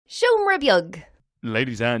Siomra beag.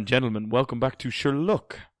 Ladies and gentlemen, welcome back to Sure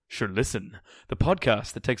Look, Sure Listen, the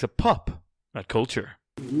podcast that takes a pop at culture.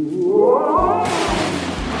 Sure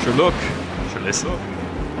Look, Sure Listen.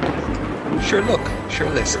 Sure look, sure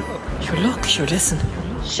listen. Sure look, sure listen.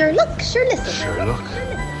 Sure look, sure listen. Sure look,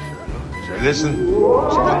 sure listen. Sure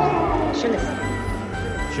look, sure listen.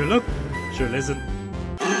 Sure look, sure listen.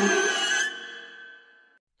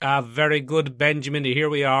 Very good, Benjamin. Here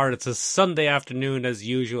we are. It's a Sunday afternoon as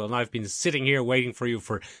usual, and I've been sitting here waiting for you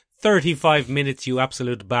for 35 minutes, you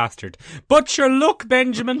absolute bastard. But sure look,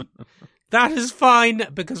 Benjamin, that is fine,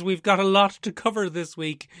 because we've got a lot to cover this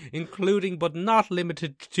week, including but not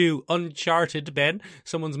limited to Uncharted, Ben.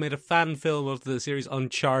 Someone's made a fan film of the series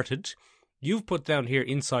Uncharted. You've put down here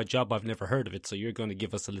Inside Job. I've never heard of it, so you're going to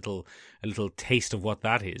give us a little taste of what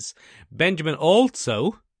that is. Benjamin,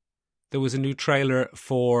 also, there was a new trailer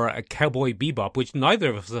for Cowboy Bebop, which neither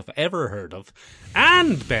of us have ever heard of.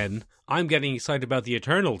 And, Ben, I'm getting excited about The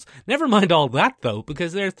Eternals. Never mind all that, though,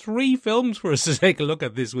 because there are 3 films for us to take a look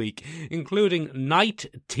at this week, including Night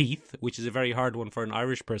Teeth, which is a very hard one for an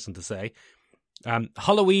Irish person to say,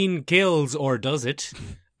 Halloween Kills, or Does It,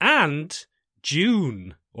 and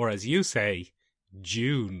June, or as you say,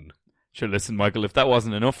 June. Sure, listen, Michael, if that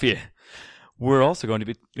wasn't enough for you, we're also going to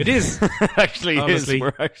be... It is. actually Honestly, is.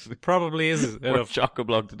 We're actually... Probably is. We're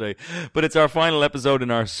chock-a-block today. But it's our final episode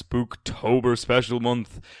in our Spooktober special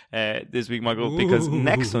month this week, Michael, because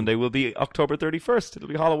next Sunday will be October 31st. It'll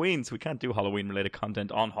be Halloween, so we can't do Halloween-related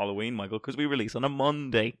content on Halloween, Michael, because we release on a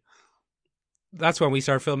Monday. That's when we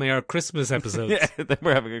start filming our Christmas episodes. Yeah, then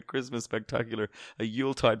we're having a Christmas spectacular, a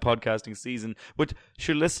Yuletide podcasting season. But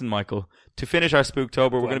sure, listen, Michael, to finish our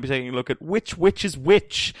Spooktober, we're going to be taking a look at which witch is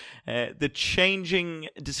which, the changing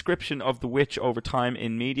description of the witch over time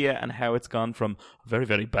in media, and how it's gone from a very,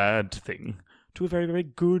 very bad thing to a very, very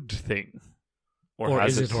good thing. Or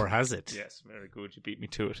has it? Or has it? Yes, very good. You beat me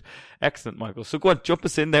to it. Excellent, Michael. So go on, jump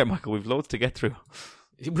us in there, Michael. We've loads to get through.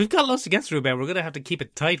 We've got lots to get through, Ben. We're going to have to keep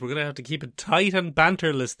it tight. We're going to have to keep it tight and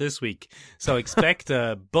banterless this week. So expect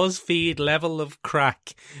a BuzzFeed level of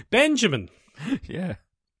crack. Benjamin. Yeah.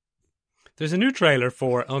 There's a new trailer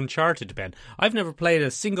for Uncharted, Ben. I've never played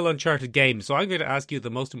a single Uncharted game, so I'm going to ask you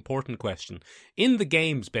the most important question. In the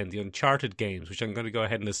games, Ben, the Uncharted games, which I'm going to go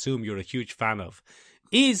ahead and assume you're a huge fan of,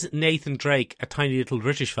 is Nathan Drake a tiny little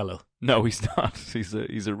British fellow? No, he's not.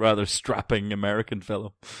 He's a rather strapping American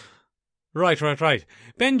fellow. Right.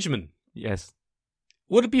 Benjamin. Yes.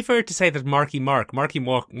 Would it be fair to say that Marky Mark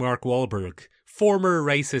Wahlberg, former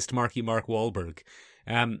racist Marky Mark Wahlberg,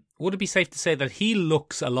 would it be safe to say that he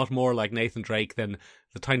looks a lot more like Nathan Drake than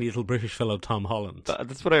the tiny little British fellow Tom Holland?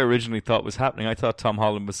 That's what I originally thought was happening. I thought Tom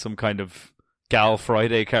Holland was some kind of Gal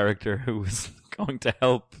Friday character who was going to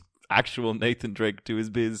help actual Nathan Drake do his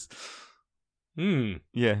biz.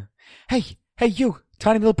 Yeah. Hey, you,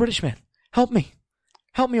 tiny little British man, help me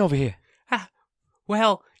over here.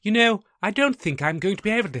 Well, I don't think I'm going to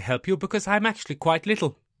be able to help you because I'm actually quite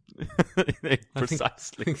little.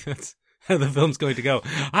 Precisely. I think that's how the film's going to go.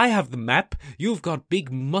 I have the map. You've got big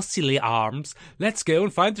muscly arms. Let's go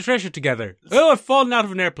and find the treasure together. Oh, I've fallen out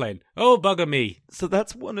of an airplane. Oh, bugger me. So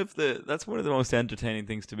that's one of the most entertaining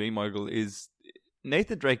things to me, Michael, is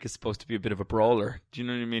Nathan Drake is supposed to be a bit of a brawler. Do you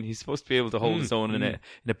know what I mean? He's supposed to be able to hold his own in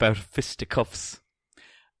a bout of fisticuffs.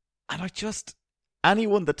 And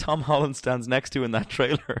anyone that Tom Holland stands next to in that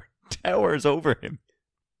trailer towers over him.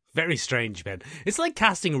 Very strange, Ben. It's like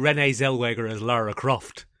casting Renee Zellweger as Lara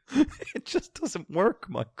Croft. It just doesn't work,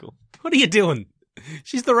 Michael. What are you doing?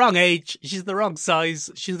 She's the wrong age. She's the wrong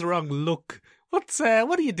size. She's the wrong look. What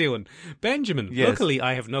are you doing? Benjamin, yes. Luckily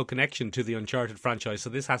I have no connection to the Uncharted franchise, so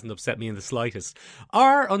this hasn't upset me in the slightest.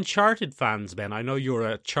 Are Uncharted fans, Ben? I know you're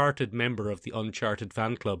a chartered member of the Uncharted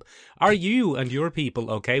fan club. Are you and your people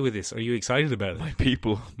okay with this? Are you excited about it? My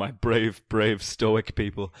people, my brave, stoic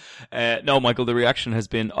people. No, Michael, the reaction has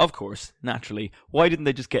been, of course, naturally, why didn't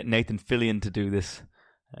they just get Nathan Fillion to do this?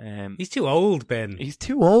 He's too old, Ben. He's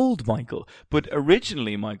too old, Michael. But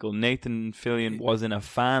originally, Michael, Nathan Fillion was in a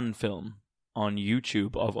fan film on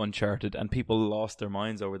YouTube of Uncharted, and people lost their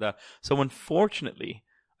minds over that. So unfortunately,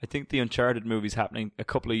 I think the Uncharted movie's happening a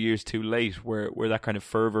couple of years too late, where that kind of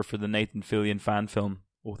fervour for the Nathan Fillion fan film,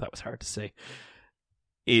 oh, that was hard to say,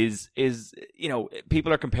 is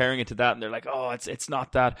people are comparing it to that, and they're like, oh, it's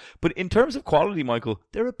not that. But in terms of quality, Michael,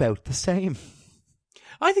 they're about the same.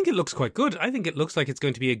 I think it looks quite good. I think it looks like it's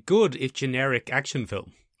going to be a good, if generic, action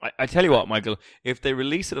film. I tell you what, Michael, if they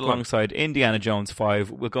release it alongside Indiana Jones 5,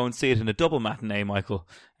 we'll go and see it in a double matinee, Michael,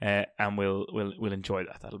 and we'll enjoy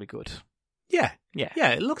that. That'll be good. Yeah.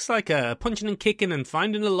 It looks like a punching and kicking and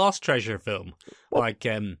finding a lost treasure film. What?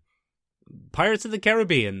 Pirates of the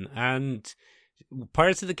Caribbean and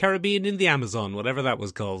Pirates of the Caribbean in the Amazon, whatever that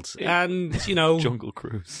was called. And, Jungle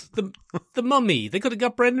Cruise. The Mummy. They could have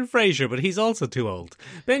got Brendan Fraser, but he's also too old.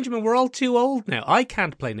 Benjamin, we're all too old now. I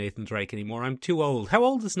can't play Nathan Drake anymore. I'm too old. How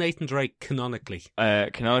old is Nathan Drake canonically?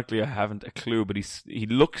 Canonically, I haven't a clue, but he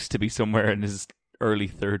looks to be somewhere in his early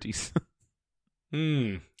 30s.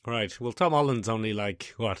 Right. Well, Tom Holland's only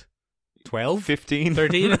like, what, 12? 15?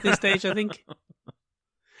 13 at this stage, I think.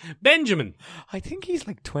 Benjamin. I think he's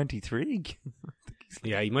like 23.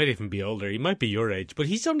 Yeah, he might even be older. He might be your age, but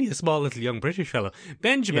he's only a small little young British fellow.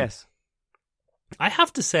 Benjamin. Yes. I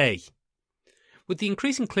have to say, with the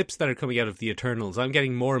increasing clips that are coming out of the Eternals, I'm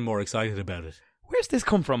getting more and more excited about it. Where's this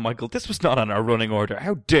come from, Michael? This was not on our running order.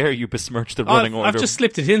 How dare you besmirch the running order? I've just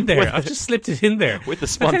slipped it in there. With the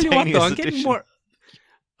spontaneous addition.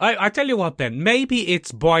 I tell you what then, maybe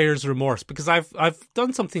it's buyer's remorse, because I've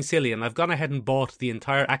done something silly and I've gone ahead and bought the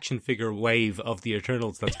entire action figure wave of the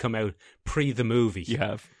Eternals that's come out pre the movie. You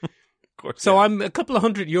have. Of course. So I'm a couple of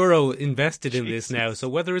 €100 invested in this now, so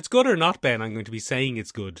whether it's good or not, Ben, I'm going to be saying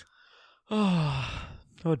it's good. Oh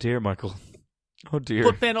dear, Michael. Oh dear.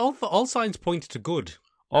 But Ben, all signs point to good.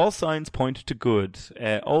 All signs point to good.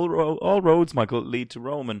 All roads, Michael, lead to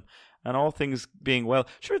Rome, and all things being well.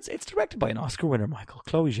 Sure, it's directed by an Oscar winner, Michael.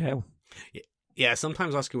 Chloe Zhao. Yeah,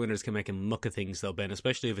 sometimes Oscar winners can make a muck of things, though, Ben,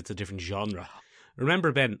 especially if it's a different genre.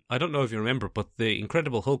 Remember, Ben, I don't know if you remember, but The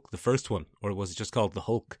Incredible Hulk, the first one, or was it just called The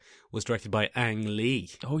Hulk, was directed by Ang Lee.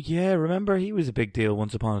 Oh, yeah, remember? He was a big deal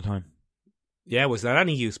once upon a time. Yeah, was that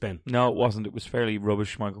any use, Ben? No, it wasn't. It was fairly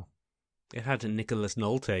rubbish, Michael. It had Nicholas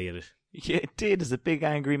Nolte in it. Yeah, it did, as a big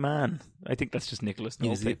angry man. I think that's just Nicholas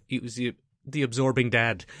Nolte. He was the absorbing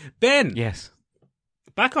dad. Ben! Yes.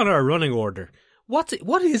 Back on our running order. What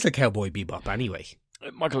is a Cowboy Bebop, anyway?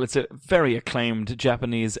 Michael, it's a very acclaimed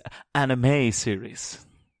Japanese anime series.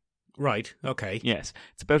 Right, okay. Yes.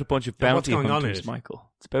 It's about a bunch of bounty what's going on in hunters, it? Michael.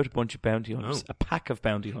 It's about a bunch of bounty hunters. A pack of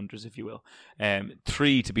bounty hunters, if you will.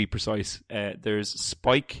 3 to be precise. There's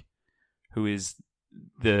Spike, who is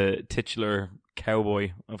the titular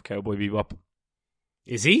cowboy of Cowboy Bebop.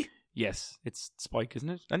 Is he? Yes, it's Spike, isn't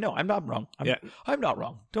it? No, I'm not wrong. I'm not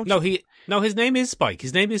wrong. His name is Spike.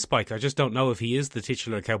 His name is Spike. I just don't know if he is the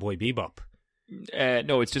titular Cowboy Bebop.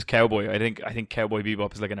 No, it's just Cowboy. I think Cowboy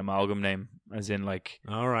Bebop is like an amalgam name, as in like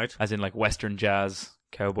Western jazz,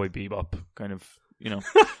 Cowboy Bebop, kind of.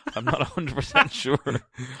 I'm not 100% sure.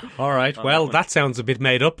 All right. Well, that sounds a bit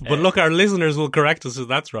made up. But look, our listeners will correct us if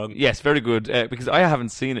that's wrong. Yes, very good. Because I haven't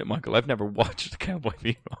seen it, Michael. I've never watched Cowboy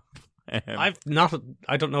Bebop.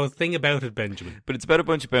 I don't know a thing about it, Benjamin. But it's about a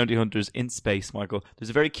bunch of bounty hunters in space, Michael.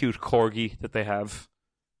 There's a very cute corgi that they have.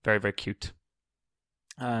 Very, very cute.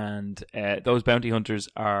 And those bounty hunters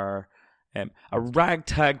are a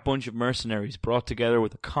ragtag bunch of mercenaries brought together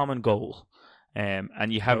with a common goal.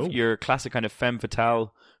 And you have your classic kind of femme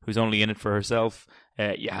fatale who's only in it for herself.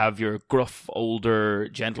 You have your gruff older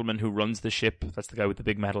gentleman who runs the ship. That's the guy with the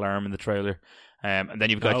big metal arm in the trailer. And then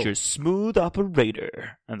you've got your smooth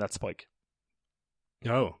operator, and that's Spike.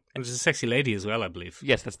 Oh, and there's a sexy lady as well, I believe.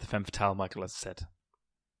 Yes, that's the femme fatale, Michael, as I said.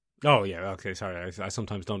 Oh, yeah, okay, sorry. I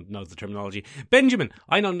sometimes don't know the terminology. Benjamin,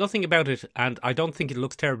 I know nothing about it, and I don't think it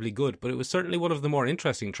looks terribly good, but it was certainly one of the more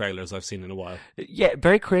interesting trailers I've seen in a while. Yeah,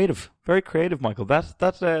 very creative, Michael.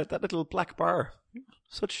 That little black bar,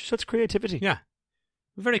 such creativity. Yeah,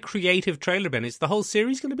 a very creative trailer, Ben. Is the whole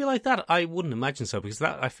series going to be like that? I wouldn't imagine so, because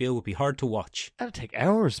that I feel would be hard to watch. That'd take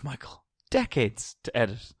hours, Michael. Decades to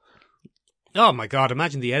edit. Oh my God!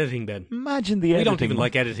 Imagine the editing, Ben. Imagine the editing. We don't even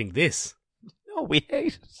like editing this. No, we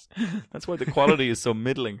hate it. That's why the quality is so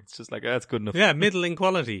middling. It's just like, that's good enough. Yeah, middling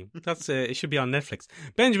quality. That's it should be on Netflix.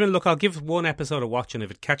 Benjamin, look, I'll give one episode a watch, and if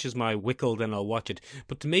it catches my wickle, then I'll watch it.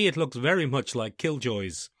 But to me, it looks very much like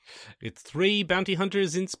Killjoys. It's 3 bounty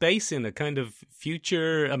hunters in space in a kind of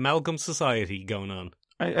future amalgam society going on.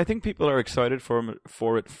 I think people are excited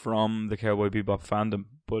for it from the Cowboy Bebop fandom,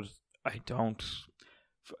 but I don't.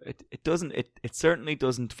 It certainly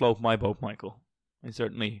doesn't float my boat, Michael. I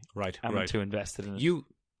certainly am too invested in it.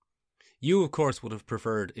 You, of course, would have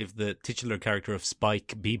preferred if the titular character of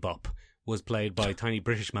Spike Bebop was played by tiny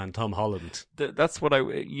British man Tom Holland. That's what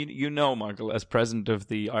you know, Michael, as president of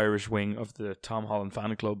the Irish wing of the Tom Holland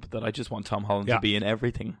fan club, that I just want Tom Holland to be in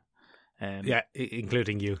everything.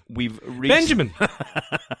 Including you. Benjamin!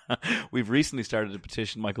 We've recently started a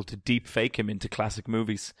petition, Michael, to deep fake him into classic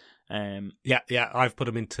movies. I've put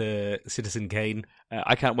him into Citizen Kane.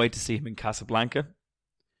 I can't wait to see him in Casablanca.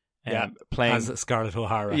 Playing as Scarlett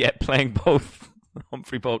O'Hara. Yeah, playing both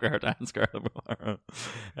Humphrey Bogart and Scarlett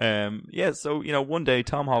O'Hara. So, one day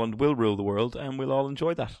Tom Holland will rule the world and we'll all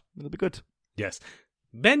enjoy that. It'll be good. Yes.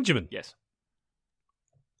 Benjamin. Yes.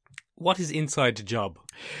 what is Inside the Job?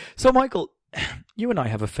 So, Michael, you and I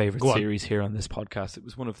have a favourite Go on. series here on this podcast. It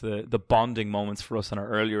was one of the bonding moments for us in our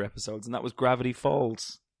earlier episodes, and that was Gravity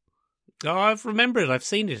Falls. Oh, I've remembered it. I've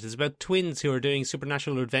seen it. It's about twins who are doing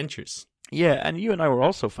supernatural adventures. Yeah, and you and I were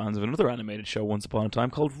also fans of another animated show once upon a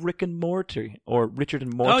time called Rick and Morty, or Richard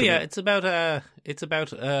and Morty. Oh yeah, it's about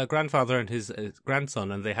a grandfather and his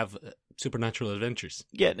grandson, and they have supernatural adventures.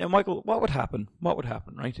 Yeah, now, Michael, what would happen? What would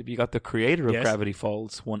happen, right? If you got the creator of Yes. Gravity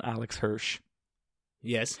Falls, one Alex Hirsch,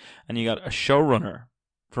 Yes. and you got a showrunner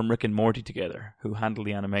from Rick and Morty together who handle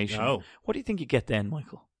the animation, Oh. what do you think you get then,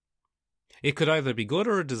 Michael? It could either be good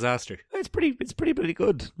or a disaster. It's pretty bloody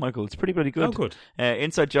good, Michael. It's pretty bloody good. Oh, good.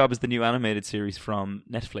 Inside Job is the new animated series from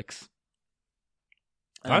Netflix.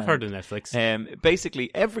 I've heard of Netflix. Basically,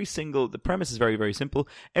 the premise is very, very simple.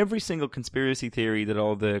 Every single conspiracy theory that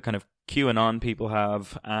all the kind of QAnon people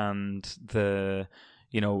have, and the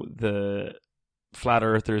flat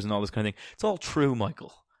earthers and all this kind of thing, it's all true,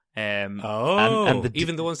 Michael. And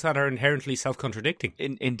even the ones that are inherently self-contradicting.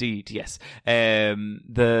 Indeed, yes.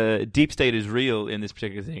 The deep state is real in this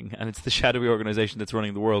particular thing, and it's the shadowy organization that's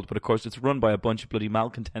running the world. But of course, it's run by a bunch of bloody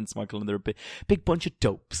malcontents, Michael, and they're a big bunch of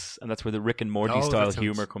dopes, and that's where the Rick and Morty style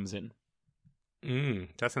humor comes in.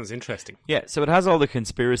 That sounds interesting. Yeah, so it has all the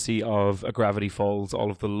conspiracy of a Gravity Falls,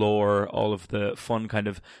 all of the lore, all of the fun kind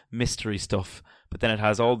of mystery stuff, but then it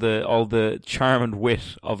has all the charm and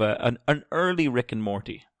wit of an early Rick and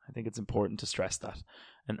Morty. I think it's important to stress that.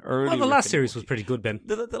 The last series was pretty good, Ben.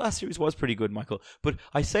 The last series was pretty good, Michael. But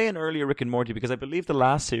I say an earlier Rick and Morty because I believe the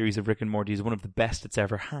last series of Rick and Morty is one of the best it's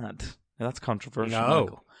ever had. Now, that's controversial,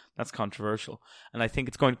 Michael. That's controversial. And I think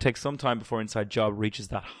it's going to take some time before Inside Job reaches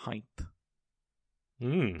that height.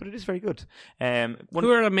 But it is very good. Who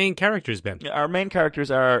are the main characters, Ben? Our main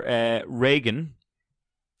characters are Reagan,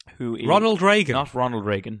 who is... Ronald Reagan. Not Ronald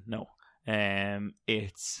Reagan, no.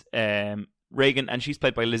 It's... Reagan, and she's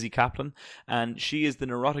played by Lizzie Kaplan, and she is the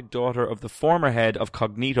neurotic daughter of the former head of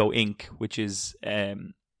Cognito Inc., which is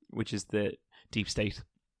the deep state,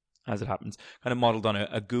 as it happens, kind of modelled on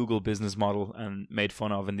a Google business model and made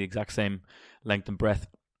fun of in the exact same length and breadth.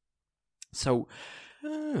 So,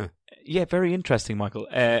 yeah, very interesting, Michael.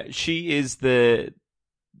 She is the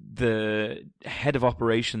head of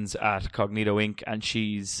operations at Cognito Inc., and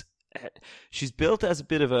she's built as a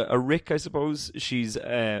bit of a Rick, I suppose. She's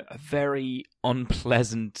a very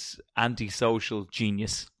unpleasant, antisocial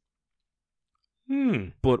genius.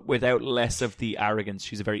 But without less of the arrogance.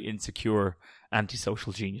 She's a very insecure,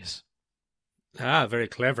 antisocial genius. Ah, very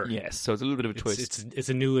clever. Yes, so it's a little bit of a twist. It's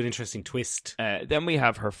a new and interesting twist. Then we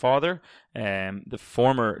have her father, the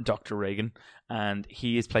former Dr. Reagan, and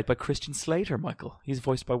he is played by Christian Slater, Michael. He's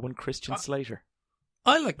voiced by one Christian Slater.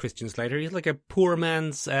 I like Christian Slater. He's like a poor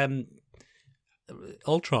man's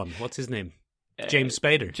Ultron. What's his name? James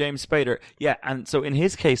Spader. James Spader. Yeah, and so in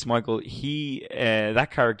his case, Michael, he that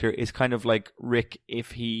character is kind of like Rick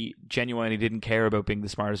if he genuinely didn't care about being the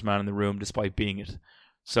smartest man in the room despite being it.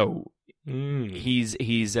 So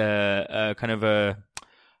he's a kind of a,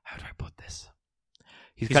 how do I put this?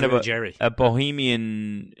 He's kind of a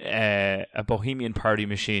bohemian party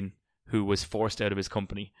machine who was forced out of his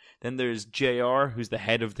company. Then there's JR, who's the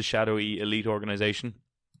head of the shadowy elite organization.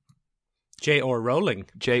 J.R. Rowling.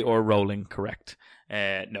 J.R. Rowling, correct.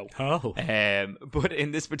 No. Oh. But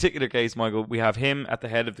in this particular case, Michael, we have him at the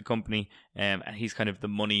head of the company, and he's kind of the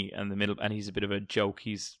money and the middle, and he's a bit of a joke.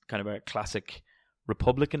 He's kind of a classic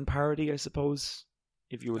Republican parody, I suppose.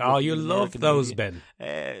 If you would you love those, media.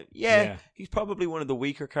 Ben. Yeah, he's probably one of the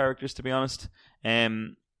weaker characters, to be honest.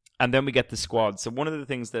 And then we get the squad. So one of the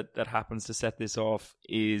things that happens to set this off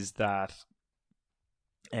is that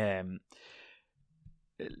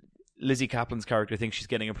Lizzie Kaplan's character thinks she's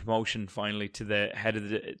getting a promotion finally to the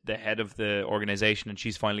head of the organization, and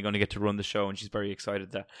she's finally going to get to run the show, and she's very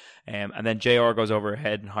excited that. And then JR goes over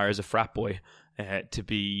ahead and hires a frat boy to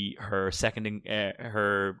be her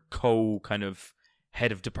her kind of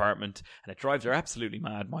head of department, and it drives her absolutely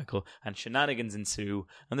mad, Michael, and shenanigans ensue,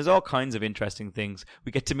 and there's all kinds of interesting things.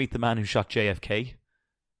 We get to meet the man who shot JFK.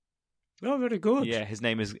 Oh, very good. Yeah, his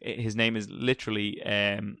name is literally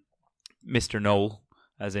Mr. Knoll,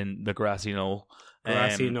 as in the grassy knoll.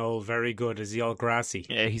 Grassy knoll, very good. Is he all grassy?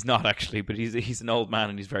 Yeah, he's not actually, but he's an old man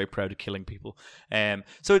and he's very proud of killing people.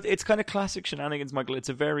 So it's kind of classic shenanigans, Michael. It's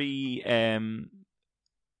a very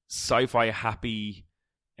sci-fi happy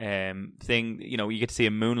thing. You know, you get to see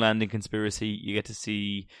a moon landing conspiracy, you get to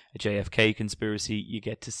see a JFK conspiracy, you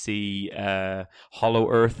get to see a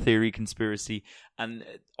hollow earth theory conspiracy, and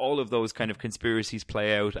all of those kind of conspiracies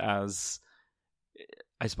play out as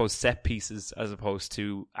I suppose, set pieces as opposed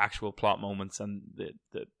to actual plot moments, and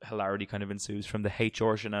the hilarity kind of ensues from the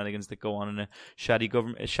HR shenanigans that go on in a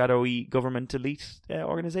shadowy government elite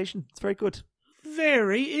organization. It's very good.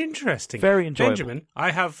 Very interesting. Very enjoyable. Benjamin,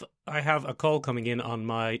 I have a call coming in on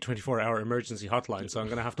my 24-hour emergency hotline, so I'm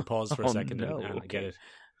going to have to pause for a second and get it.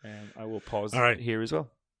 I will pause All right. here as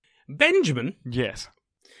well. Benjamin, Yes.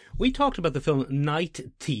 we talked about the film Night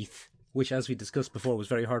Teeth, which, as we discussed before, was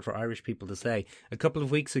very hard for Irish people to say, a couple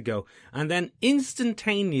of weeks ago. And then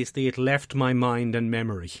instantaneously it left my mind and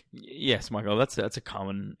memory. Yes, Michael, that's a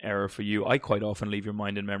common error for you. I quite often leave your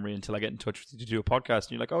mind and memory until I get in touch with you to do a podcast,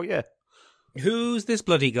 and you're like, oh, yeah. Who's this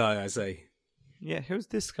bloody guy, I say? Yeah, who's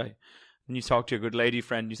this guy? And you talk to your good lady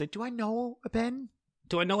friend, and you say, do I know a Ben?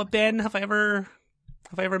 Do I know a Ben? Have I ever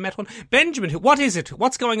met one? Benjamin, what is it?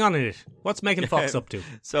 What's going on in it? What's Megan Fox up to?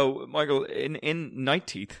 So, Michael, in Night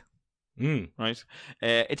Teeth, Mm. right?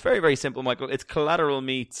 It's very, very simple, Michael. It's Collateral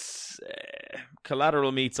meets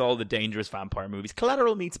all the dangerous vampire movies.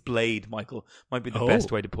 Collateral meets Blade, Michael, might be the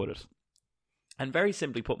best way to put it. And very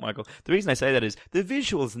simply put, Michael, the reason I say that is the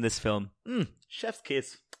visuals in this film. Chef's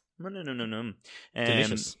kiss. No.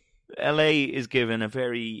 Delicious. LA is given a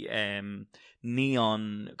very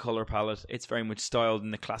neon color palette. It's very much styled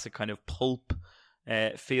in the classic kind of pulp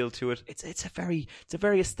feel to it. It's a very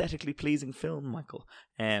aesthetically pleasing film, Michael.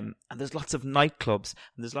 And there's lots of nightclubs,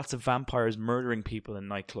 and there's lots of vampires murdering people in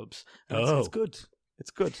nightclubs. And it's good.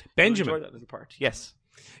 It's good. Benjamin. I enjoy that little part. Yes.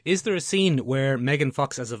 Is there a scene where Megan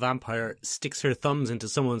Fox as a vampire sticks her thumbs into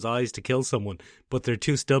someone's eyes to kill someone, but they're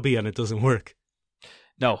too stubby and it doesn't work?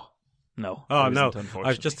 No. Oh, There no. isn't,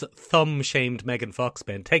 I've just thumb-shamed Megan Fox,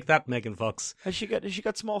 Ben. Take that, Megan Fox. Has she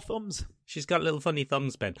got small thumbs? She's got little funny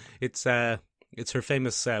thumbs, Ben. It's her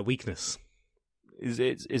famous weakness.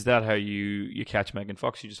 Is that how you catch Megan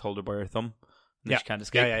Fox? You just hold her by her thumb, and she can't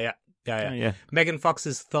escape. Yeah. Megan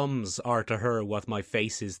Fox's thumbs are to her what my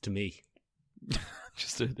face is to me.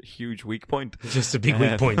 Just a huge weak point. Just a big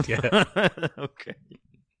weak point, yeah. Okay.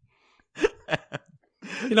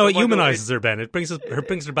 You know, it humanizes her, Ben. It brings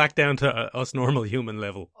her back down to us normal human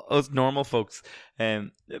level. Us normal folks.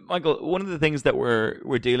 Michael, one of the things that we're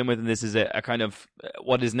dealing with in this is a kind of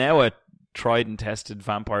what is now a tried and tested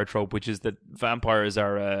vampire trope, which is that vampires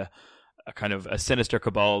are a kind of a sinister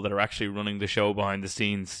cabal that are actually running the show behind the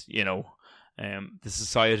scenes. You know, the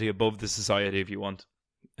society above the society, if you want.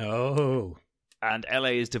 Oh. And LA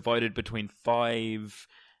is divided between five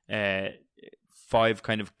kind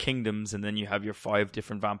of kingdoms, and then you have your 5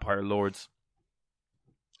 different vampire lords,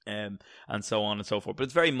 and so on and so forth. But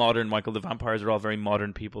it's very modern, Michael. The vampires are all very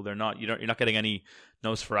modern people. You're not getting any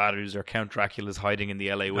Nosferatus or Count Dracula's hiding in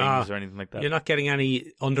the LA wings or anything like that. You're not getting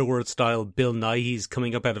any Underworld style Bill Nighy's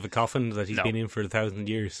coming up out of a coffin that he's been in for 1,000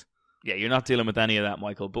 years. Yeah, you're not dealing with any of that,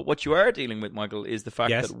 Michael. But what you are dealing with, Michael, is the fact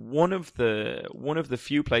that one of the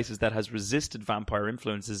few places that has resisted vampire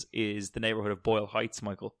influences is the neighborhood of Boyle Heights,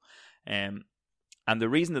 Michael. And the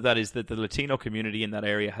reason that is that the Latino community in that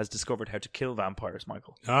area has discovered how to kill vampires,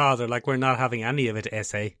 Michael. Oh, they're like, we're not having any of it,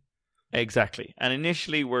 S.A. Exactly. And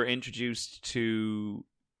initially we're introduced to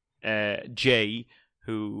Jay,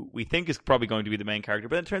 who we think is probably going to be the main character,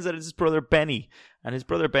 but it turns out it's his brother Benny. And his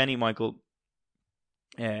brother Benny, Michael,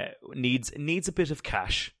 needs a bit of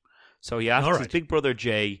cash. So he asks his big brother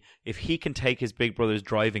Jay if he can take his big brother's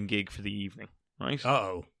driving gig for the evening. Right?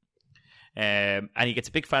 Uh-oh. And he gets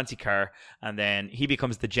a big fancy car, and then he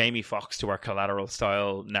becomes the Jamie Foxx to our Collateral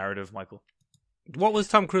style narrative, Michael. What was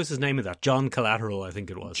Tom Cruise's name of that? John Collateral, I think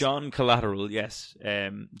it was. John Collateral, yes.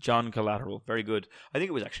 John Collateral, very good. I think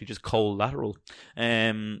it was actually just Collateral,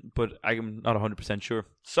 but I'm not 100% sure.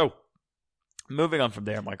 So, moving on from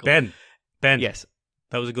there, Michael. Ben. Yes.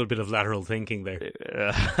 That was a good bit of lateral thinking there. We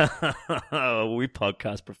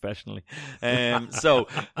podcast professionally. So...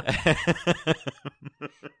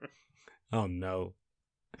 Oh, no.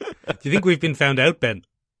 Do you think we've been found out, Ben?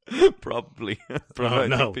 Probably. Oh,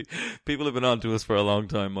 no. People have been on to us for a long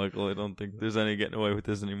time, Michael. I don't think there's any getting away with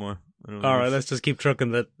this anymore. All right, let's just keep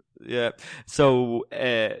trucking that. Yeah. So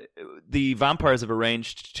the vampires have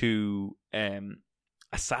arranged to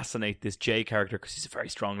assassinate this Jay character because he's a very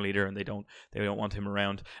strong leader, and they don't want him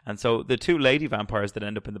around. And so the 2 lady vampires that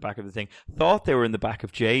end up in the back of the thing thought they were in the back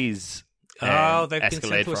of Jay's. They've been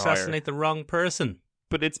sent to assassinate the wrong person.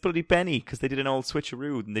 But it's bloody Benny, because they did an old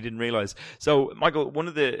switcheroo and they didn't realise. So, Michael, one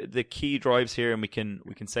of the key drives here, and we can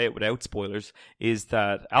say it without spoilers, is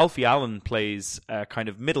that Alfie Allen plays a kind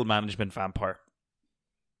of middle management vampire.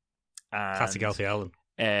 And, classic Alfie Allen.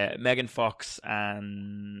 Megan Fox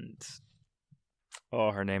and...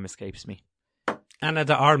 Oh, her name escapes me. Ana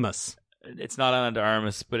de Armas. It's not Ana de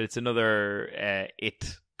Armas, but it's another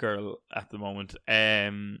It girl at the moment.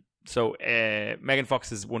 So Megan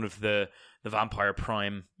Fox is one of the vampire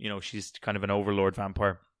prime. You know, she's kind of an overlord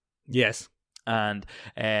vampire. Yes. And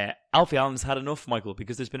Alfie Allen's had enough, Michael,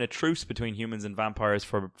 because there's been a truce between humans and vampires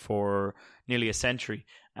for nearly a century.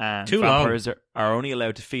 And Too vampires are only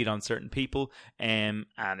allowed to feed on certain people, and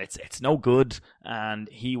it's no good, and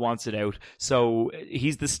he wants it out. So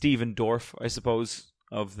he's the Stephen Dorff, I suppose,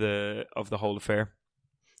 of the whole affair.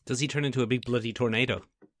 Does he turn into a big bloody tornado?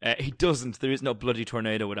 He doesn't. There is no bloody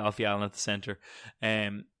tornado with Alfie Allen at the centre.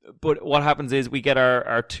 But what happens is we get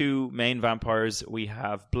our two main vampires. We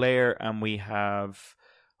have Blair and we have...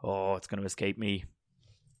 Oh, it's going to escape me.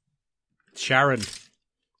 Sharon.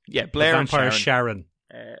 Yeah, Blair and vampire Sharon.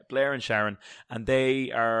 Sharon. Blair and Sharon. And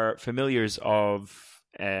they are familiars of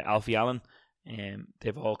Alfie Allen.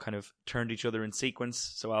 They've all kind of turned each other in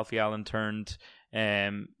sequence. So Alfie Allen turned...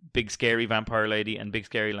 Big Scary Vampire Lady, and Big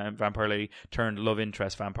Scary Vampire Lady turned love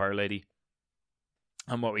interest Vampire Lady.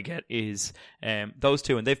 And what we get is those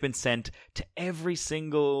two, and they've been sent to every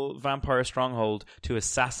single vampire stronghold to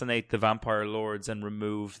assassinate the vampire lords and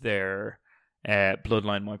remove their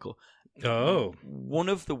bloodline, Michael. Oh. One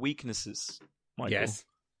of the weaknesses, Michael, Yes.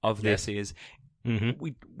 of this is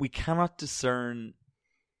we cannot discern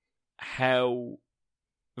how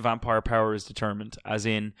vampire power is determined, as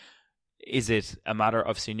in, is it a matter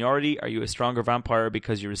of seniority? Are you a stronger vampire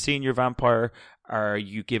because you're a senior vampire? Are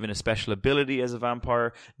you given a special ability as a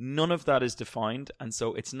vampire? None of that is defined, and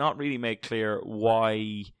so it's not really made clear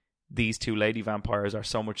why these two lady vampires are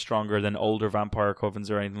so much stronger than older vampire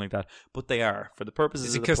covens or anything like that. But they are, for the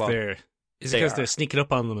purposes of the plot. Is it because they're sneaking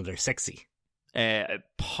up on them and they're sexy?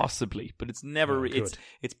 Possibly, but it's never.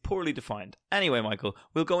 It's poorly defined. Anyway, Michael,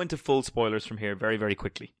 we'll go into full spoilers from here very, very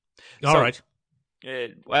quickly. All right.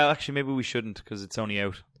 Well, actually, maybe we shouldn't because it's only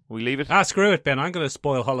out. We leave it? Screw it, Ben. I'm going to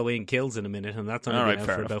spoil Halloween Kills in a minute, and that's only been out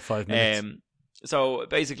for about 5 minutes. So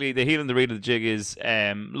basically, the heel and the reel of the jig is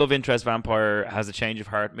love interest vampire has a change of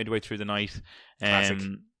heart midway through the night. Classic.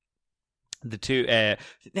 The two.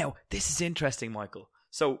 Now, this is interesting, Michael.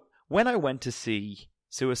 So when I went to see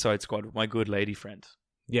Suicide Squad with my good lady friend,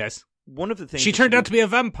 Yes. one of the things She turned out to be a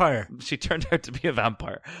vampire. She turned out to be a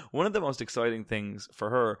vampire. One of the most exciting things for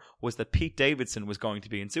her was that Pete Davidson was going to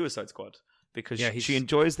be in Suicide Squad, because she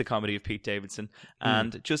enjoys the comedy of Pete Davidson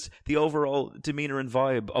and just the overall demeanor and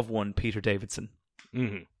vibe of one Peter Davidson.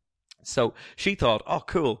 Mm-hmm. So she thought, "Oh,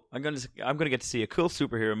 cool! I'm going to get to see a cool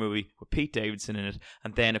superhero movie with Pete Davidson in it."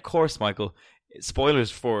 And then, of course, Michael, spoilers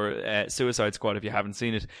for Suicide Squad if you haven't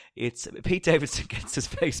seen it. It's Pete Davidson gets his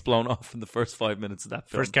face blown off in the first 5 minutes of that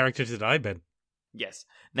film. First character to die, Ben. Yes.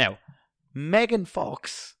 Now, Megan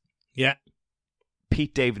Fox. Yeah.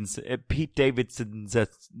 Pete Davidson's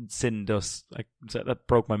sin does. That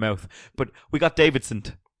broke my mouth. But we got Davidson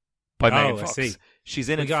by Megan Fox. I see. She's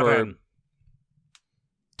in it for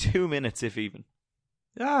 2 minutes, if even.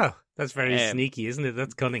 Ah, that's very sneaky, isn't it?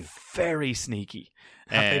 That's cunning. Very sneaky.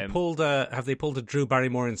 Have they pulled a Drew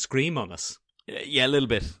Barrymore and Scream on us? Yeah, a little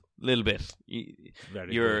bit.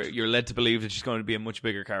 You're good. you're led to believe that she's going to be a much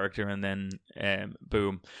bigger character, and then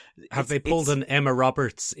boom. Have they pulled an Emma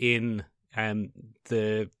Roberts in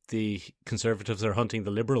the Conservatives are hunting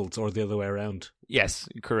the Liberals, or the other way around? Yes,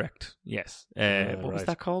 correct. Yes. What was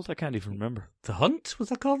that called? I can't even remember. The Hunt? Was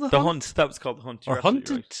that called The Hunt? That was called The Hunt. Or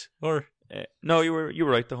Hunted? Right. Or no, you were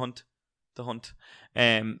right. The Hunt.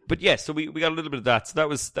 But yes, so we got a little bit of that. So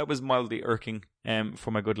that was mildly irking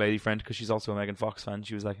for my good lady friend, because she's also a Megan Fox fan.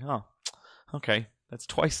 She was like, "Oh, okay, that's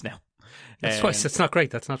twice now." That's twice. That's not great.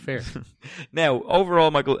 That's not fair. Now,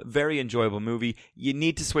 overall, Michael, very enjoyable movie. You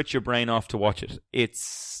need to switch your brain off to watch it.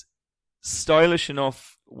 It's stylish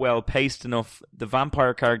enough, well paced enough. The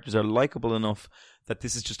vampire characters are likable enough that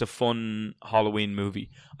this is just a fun Halloween movie.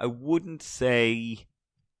 I wouldn't say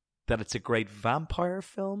that it's a great vampire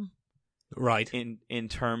film. Right. In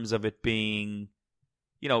terms of it being,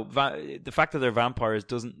 the fact that they're vampires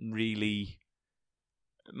doesn't really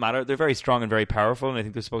matter. They're very strong and very powerful, and I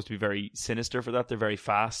think they're supposed to be very sinister for that. They're very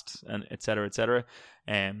fast, and et cetera, et cetera.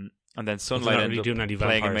 And then Sunlight ends up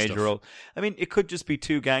playing a major role. I mean, it could just be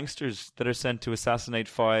two gangsters that are sent to assassinate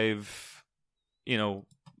 5, other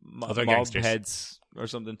mob gangsters. heads or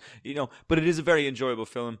something. But it is a very enjoyable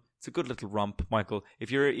film. It's a good little romp, Michael.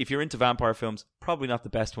 If you're into vampire films, probably not the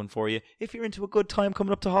best one for you. If you're into a good time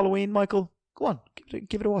coming up to Halloween, Michael, go on,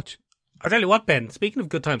 give it a watch. I'll tell you what, Ben, speaking of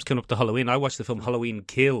good times coming up to Halloween, I watched the film Halloween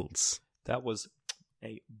Kills. That was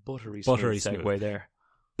a buttery smooth segue there.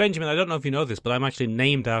 Benjamin, I don't know if you know this, but I'm actually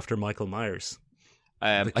named after Michael Myers.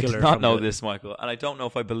 I did not know this, Michael, and I don't know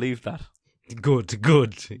if I believe that. Good.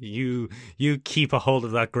 You keep a hold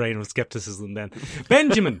of that grain of skepticism then.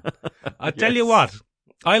 Benjamin, I'll tell you what.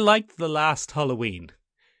 I liked the last Halloween,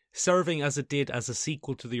 serving as it did as a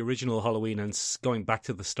sequel to the original Halloween and going back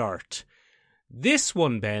to the start. This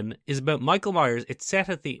one, Ben, is about Michael Myers. It's set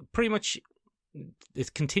at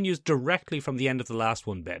it continues directly from the end of the last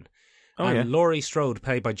one, Ben. Laurie Strode,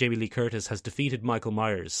 played by Jamie Lee Curtis, has defeated Michael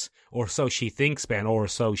Myers. Or so she thinks, Ben, or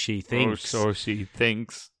so she thinks. Or so she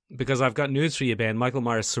thinks. Because I've got news for you, Ben. Michael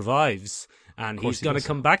Myers survives, and he's going to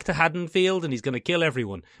come back to Haddonfield, and he's going to kill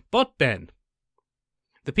everyone. But, Ben,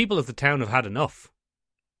 the people of the town have had enough.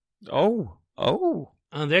 Oh.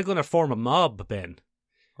 And they're going to form a mob, Ben.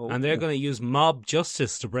 Oh. And they're going to use mob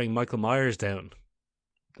justice to bring Michael Myers down.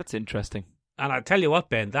 That's interesting. And I tell you what,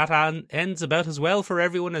 Ben, that ends about as well for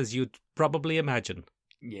everyone as you'd probably imagine.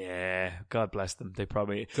 Yeah, God bless them. They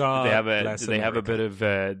probably God they have bless a bit of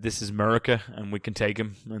this is America and we can take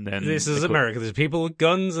him, and then this is America. There's people with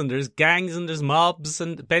guns and there's gangs and there's mobs,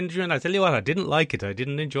 and Benjamin, I tell you what, I didn't like it. I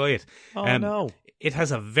didn't enjoy it. Oh no. It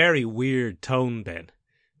has a very weird tone, Ben.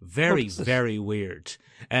 Very, very weird.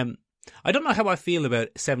 I don't know how I feel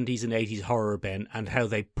about 70s and 80s horror, Ben, and how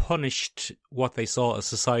they punished what they saw as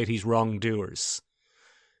society's wrongdoers.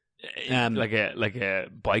 Like a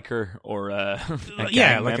biker or a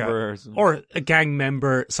gang member, or a gang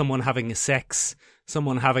member, someone having sex,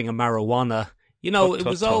 someone having a marijuana. You know, it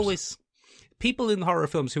was always people in horror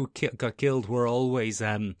films who got killed were always,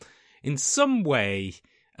 in some way,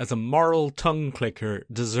 as a moral tongue clicker,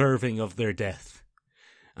 deserving of their death.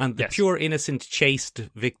 And the pure innocent chaste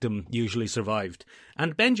victim usually survived.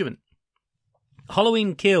 And Benjamin,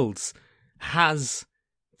 Halloween Kills has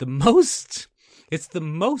it's the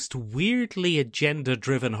most weirdly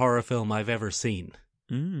agenda-driven horror film I've ever seen.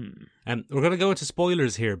 We're going to go into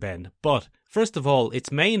spoilers here, Ben. But first of all, its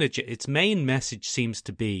main message seems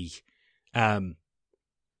to be, mob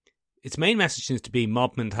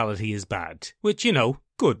mentality is bad. Which, you know,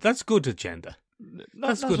 good. That's good agenda.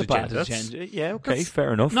 That's good agenda. Yeah, okay,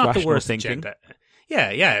 fair enough. Not Rational the worst thinking. agenda.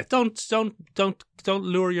 Yeah. Don't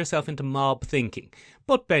lure yourself into mob thinking.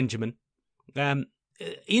 But Benjamin,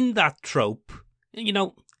 in that trope, you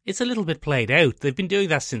know, it's a little bit played out. They've been doing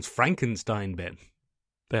that since Frankenstein, Ben.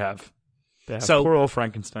 They have. So, poor old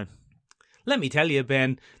Frankenstein. Let me tell you,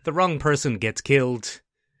 Ben, the wrong person gets killed.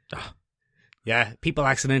 Yeah, people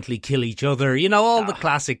accidentally kill each other. You know, all the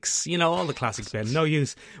classics. You know, all the classics, Ben. No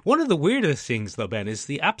use. One of the weirdest things, though, Ben, is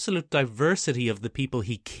the absolute diversity of the people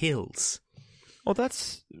he kills. Oh,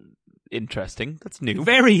 that's interesting. That's new.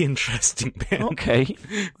 Very interesting, Ben. Okay.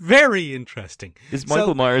 Very interesting. Is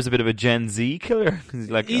Michael Myers a bit of a Gen Z killer?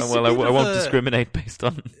 He's like, I won't discriminate based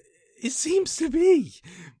on... It seems to be.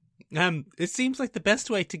 It seems like the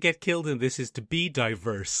best way to get killed in this is to be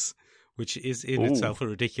diverse. Which is in itself a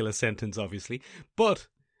ridiculous sentence, obviously. But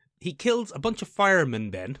he kills a bunch of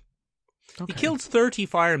firemen, Ben. Okay. He kills 30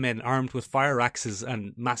 firemen armed with fire axes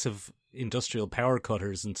and massive industrial power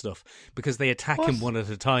cutters and stuff because they attack him one at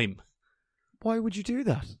a time. Why would you do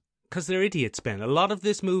that? Because they're idiots, Ben. A lot of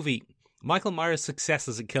this movie, Michael Myers' success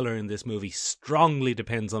as a killer in this movie strongly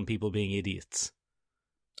depends on people being idiots.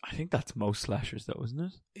 I think that's most slashers, though, isn't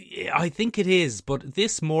it? Yeah, I think it is, but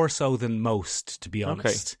this more so than most, to be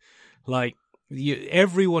honest. Okay. Like,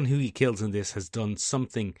 everyone who he kills in this has done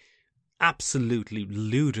something absolutely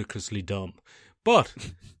ludicrously dumb. But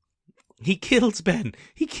he kills Ben.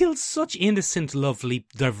 He kills such innocent, lovely,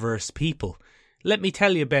 diverse people. Let me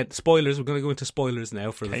tell you, Ben, spoilers. We're going to go into spoilers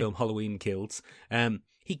now for the film Halloween Kills.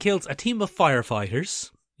 He kills a team of firefighters.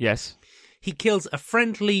 Yes. He kills a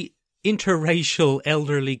friendly, interracial,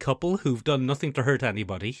 elderly couple who've done nothing to hurt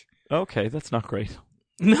anybody. Okay, that's not great.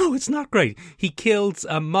 No, it's not great. He kills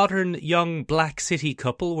a modern young black city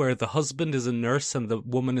couple where the husband is a nurse and the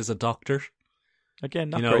woman is a doctor.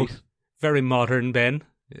 Again, not great. Very modern, Ben.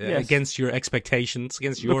 Yes. Against your expectations,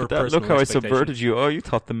 against your personal Look how I subverted you. Oh, you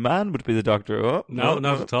thought the man would be the doctor. Oh, no,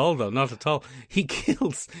 not at all, though. Not at all. He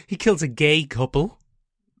kills a gay couple.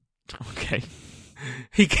 Okay.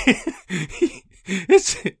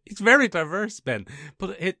 It's very diverse, Ben.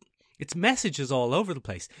 But its message is all over the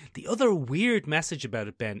place. The other weird message about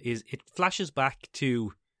it, Ben, is it flashes back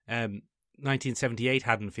to 1978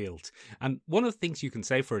 Haddonfield. And one of the things you can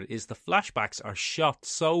say for it is the flashbacks are shot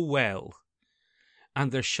so well.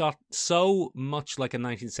 And they're shot so much like a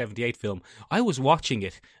 1978 film. I was watching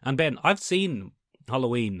it, and Ben, I've seen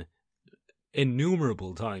Halloween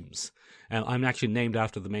innumerable times. I'm actually named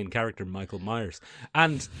after the main character, Michael Myers.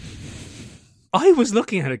 And I was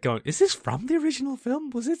looking at it going, is this from the original film?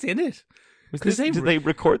 Was this in it? Did they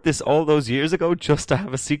record this all those years ago just to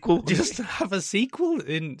have a sequel? Just to have a sequel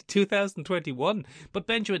in 2021. But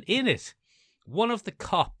Benjamin, in it, one of the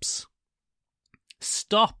cops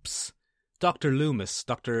stops Dr. Loomis.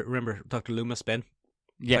 Remember Dr. Loomis, Ben?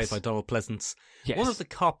 Yes. played by Donald Pleasance. Yes. One of the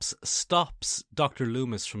cops stops Dr.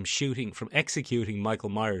 Loomis from executing Michael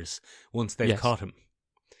Myers once they've Yes. caught him.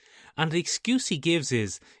 And the excuse he gives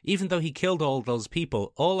is, even though he killed all those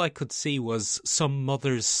people, all I could see was some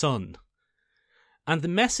mother's son. And the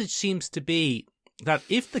message seems to be that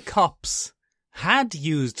if the cops had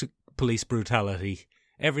used police brutality,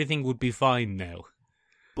 everything would be fine now.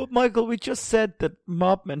 But Michael, we just said that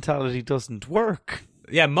mob mentality doesn't work.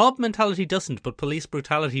 Yeah, mob mentality doesn't, but police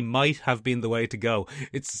brutality might have been the way to go.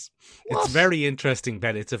 It's very interesting,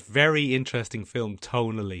 Ben. It's a very interesting film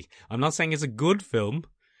tonally. I'm not saying it's a good film,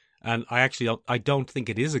 and I don't think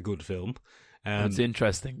it is a good film. It's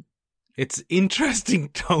interesting. It's interesting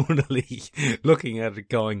tonally, looking at it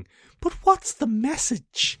going, but what's the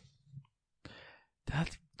message?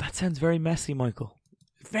 That sounds very messy, Michael.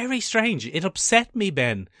 Very strange. It upset me,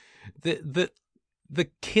 Ben. The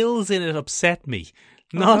kills in it upset me.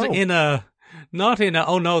 Not in a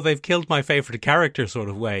oh no, they've killed my favourite character sort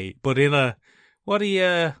of way, but in a what are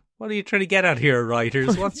you trying to get at here,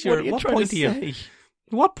 writers? What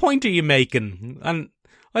point are you making? And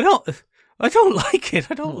I don't like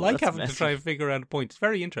it. I don't like having messy. to try and figure out a point. It's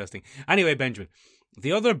very interesting. Anyway, Benjamin,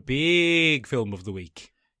 the other big film of the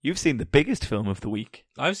week. You've seen the biggest film of the week.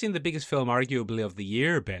 I've seen the biggest film, arguably, of the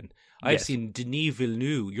year, Ben. I've Yes. seen Denis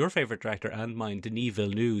Villeneuve, your favourite director and mine, Denis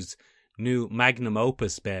Villeneuve's new magnum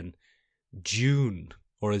opus, Ben, June,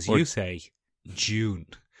 or as you say, June.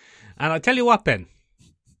 And I tell you what, Ben.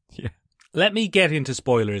 Yeah. Let me get into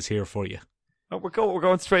spoilers here for you. Oh, we're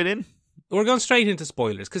going straight in. We're going straight into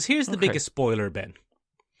spoilers, because here's the Okay. biggest spoiler, Ben.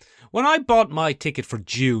 When I bought my ticket for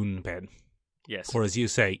June, Ben, Yes. or as you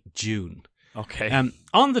say, June, Okay.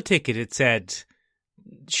 on the ticket it said,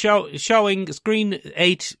 showing screen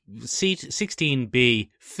 8, seat 16B,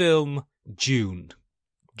 film June.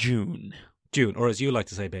 June. Or as you like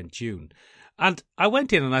to say, Ben, June. And I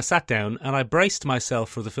went in and I sat down and I braced myself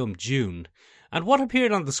for the film June. And what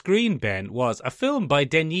appeared on the screen, Ben, was a film by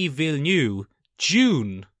Denis Villeneuve,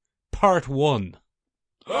 June, Part 1.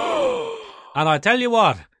 And I tell you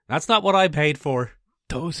what, that's not what I paid for.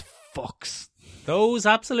 Those fucks. Those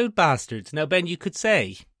absolute bastards. Now, Ben, you could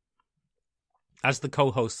say, as the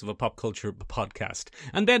co-hosts of a pop culture podcast,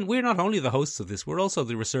 and Ben, we're not only the hosts of this, we're also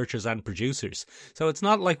the researchers and producers. So it's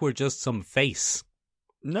not like we're just some face,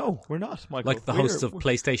 No, we're not, Michael. like the hosts of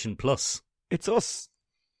PlayStation Plus. It's us.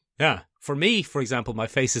 Yeah. For me, for example, my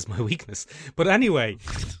face is my weakness. But anyway,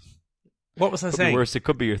 what was I Could be saying? worse. It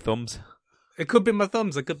could be your thumbs. It could be my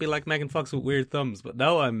thumbs. I could be like Megan Fox with weird thumbs. But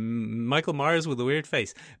no, I'm Michael Myers with a weird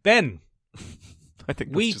face. Ben, I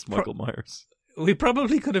think that's We just Michael Myers. we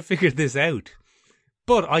probably could have figured this out.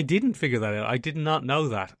 But I didn't figure that out. I did not know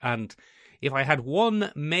that. And if I had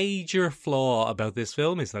one major flaw about this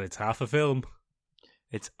film, is that it's half a film.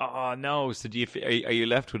 It's no. So are you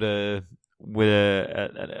left with a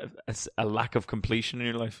lack of completion in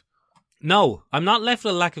your life? No, I'm not left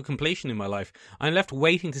with a lack of completion in my life. I'm left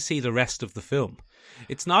waiting to see the rest of the film.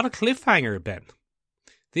 It's not a cliffhanger, Ben.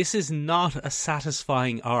 This is not a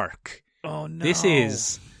satisfying arc. Oh no. This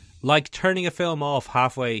is like turning a film off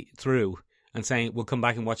halfway through and saying, we'll come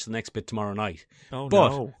back and watch the next bit tomorrow night. Oh But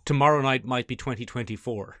no. tomorrow night might be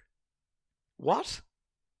 2024. What?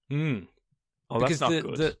 Mm. Oh, Because that's not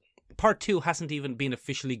good. the part 2 hasn't even been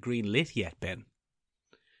officially greenlit yet, Ben.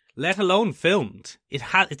 Let alone filmed.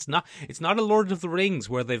 It's not a Lord of the Rings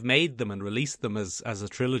where they've made them and released them as a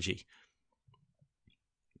trilogy.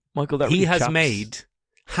 Michael, He has made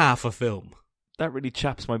half a film. That really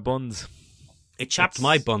chaps my buns. It chapped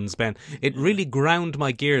my buns, Ben. It really ground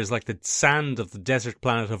my gears like the sand of the desert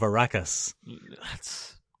planet of Arrakis.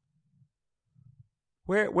 That's...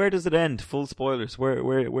 Where does it end? Full spoilers.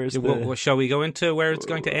 Where's the... Shall we go into where it's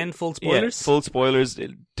going to end? Full spoilers? Yeah, full spoilers.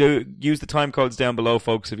 Do use the time codes down below,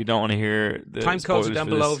 folks, if you don't want to hear the Time codes are spoilers down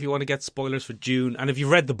for below this. if you want to get spoilers for June. And if you've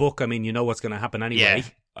read the book, I mean, you know what's going to happen anyway.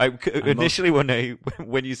 Initially,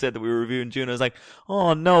 when you said that we were reviewing June, I was like,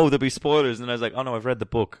 "Oh no, there'll be spoilers," and I was like, "Oh no, I've read the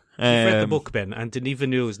book." You've read the book, Ben, and Denis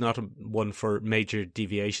Villeneuve is not one for major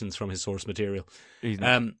deviations from his source material. He's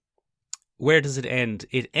not. Where does it end?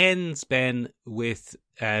 It ends, Ben, with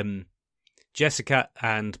Jessica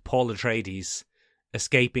and Paul Atreides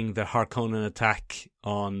escaping the Harkonnen attack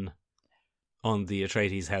on the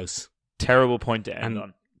Atreides house, Terrible point to end and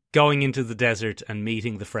on. going into the desert and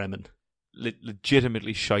meeting the Fremen.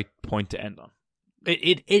 Legitimately shite point to end on.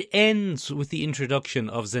 It ends with the introduction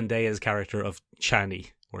of Zendaya's character of Chani,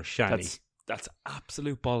 or Shani. That's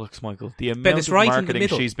absolute bollocks, Michael. The amount Ben, it's of right in the marketing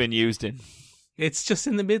middle. she's been used in. It's just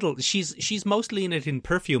in the middle. She's mostly in it in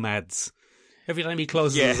perfume ads. Every time he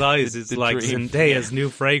closes Yeah, his eyes, it's the like dream. Zendaya's new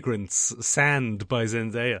fragrance, Sand by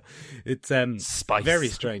Zendaya. It's Spice. very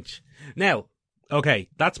strange. Now, okay,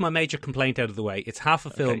 that's my major complaint out of the way. It's half a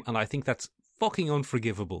film, Okay. and I think that's fucking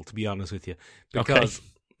unforgivable, to be honest with you, because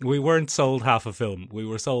we weren't sold half a film. We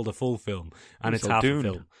were sold a full film, and We're it's so half doomed.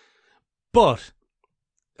 a film. But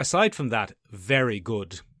aside from that, very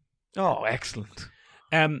good. Oh, excellent.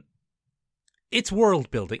 It's world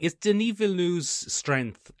building. It's Denis Villeneuve's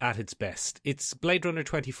strength at its best. It's Blade Runner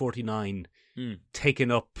 2049 taken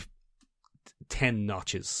up 10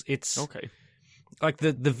 notches. It's Okay. like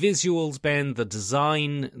the visuals, Ben, the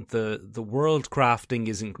design, the world crafting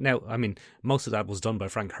is now. I mean, most of that was done by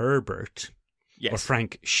Frank Herbert, Yes. or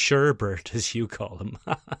Frank Sherbert, as you call him.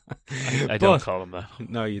 I don't call him that.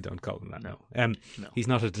 No, you don't call him that. No. No. He's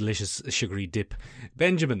not a delicious sugary dip,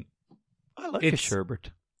 Benjamin. I like It's- a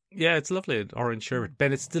sherbet. Yeah, it's lovely, orange sherbet.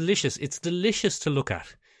 Ben, it's delicious. It's delicious to look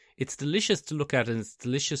at. It's delicious to look at, and it's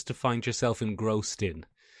delicious to find yourself engrossed in.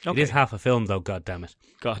 Okay. It is half a film, though, God damn it.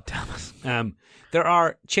 God damn it. There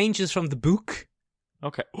are changes from the book,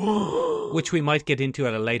 Okay. which we might get into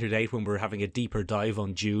at a later date when we're having a deeper dive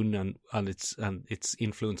on Dune and its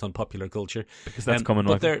influence on popular culture. Because that's coming,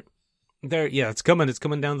 But Michael. yeah, it's coming. It's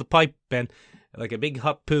coming down the pipe, Ben, like a big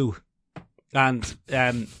hot poo. And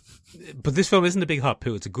but this film isn't a big hot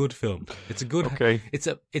poo. It's a good film. It's a good. Okay.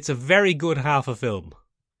 It's a very good half a film.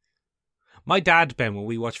 My dad, Ben, when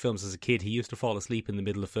we watched films as a kid, he used to fall asleep in the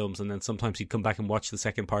middle of films, and then sometimes he'd come back and watch the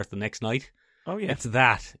second part the next night. Oh, yeah. It's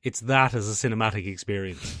that as a cinematic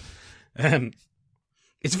experience.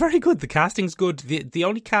 It's very good. The casting's good. The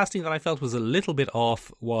only casting that I felt was a little bit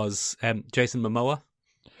off was Jason Momoa.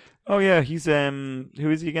 Oh, yeah. He's, who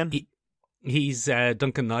is he again? He's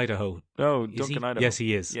Duncan Idaho. Oh, Is Duncan he? Idaho. Yes,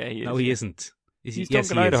 he is. Yeah, he is. No, he isn't. Is he? He's Yes,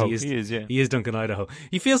 Duncan he Idaho. Is. He is, yeah. He is Duncan Idaho.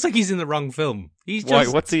 He feels like he's in the wrong film. He's Why?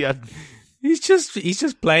 just. What's he at? He's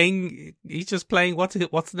just playing. He's just playing. What's the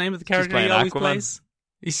name of the character he playing always Aquaman?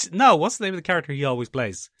 plays? No, what's the name of the character he always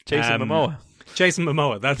plays? Jason Momoa. Jason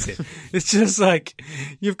Momoa, that's it. It's just like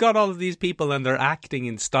you've got all of these people and they're acting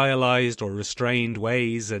in stylized or restrained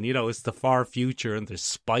ways, and it's the far future and there's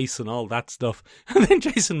spice and all that stuff. And then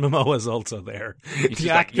Jason Momoa's also there.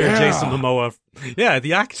 The actor Jason Momoa. Yeah,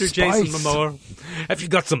 the actor Jason Spice. Momoa. Have you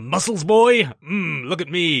got some muscles, boy? Look at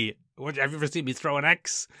me. Have you ever seen me throw an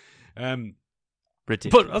axe?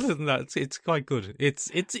 Ridiculous. But other than that, it's quite good.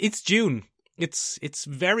 It's June. It's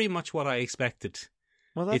very much what I expected.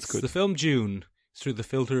 Well, that's It's good. the film June through the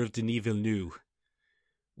filter of Denis Villeneuve,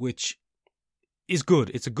 which is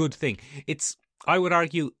good. It's a good thing. It's, I would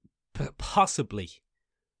argue, possibly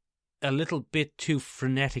a little bit too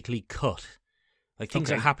frenetically cut. Like things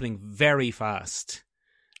Okay. are happening very fast.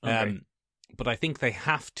 Okay. But I think they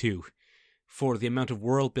have to for the amount of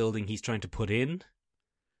world building he's trying to put in,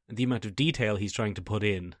 the amount of detail he's trying to put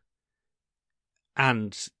in,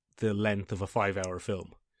 and the length of a 5-hour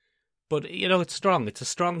film. But, it's strong. It's a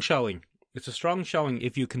strong showing. It's a strong showing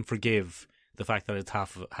if you can forgive the fact that it's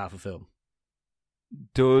half a film.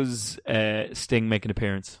 Does Sting make an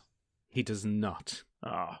appearance? He does not.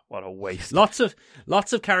 Oh, what a waste. Lots of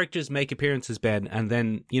characters make appearances, Ben, and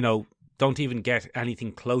then, don't even get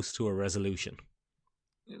anything close to a resolution.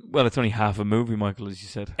 Well, it's only half a movie, Michael, as you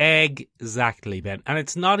said. Exactly, Ben. And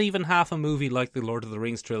it's not even half a movie like the Lord of the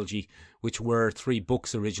Rings trilogy, which were 3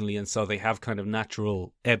 books originally, and so they have kind of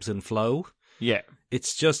natural ebbs and flow. Yeah.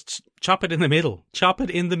 It's just chop it in the middle. Chop it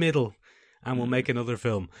in the middle, and we'll make another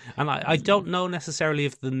film. And I don't know necessarily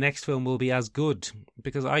if the next film will be as good,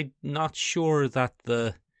 because I'm not sure that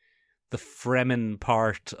the Fremen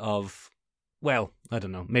part of... Well, I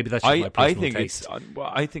don't know. Maybe that's just my personal I think taste.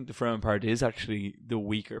 I think the Fremen part is actually the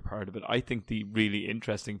weaker part of it. I think the really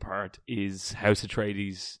interesting part is House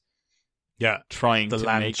Atreides trying the to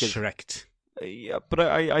land make it. Shrek. Yeah, but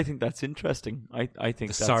I think that's interesting. I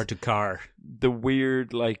think The that's Sardaukar. the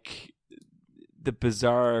weird, like, the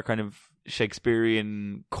bizarre kind of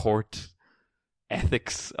Shakespearean court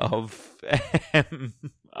ethics of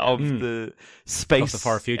the space Of the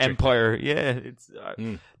far future. empire. Yeah, it's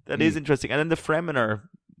that is Mm. interesting. And then the Fremen are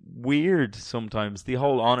weird sometimes. The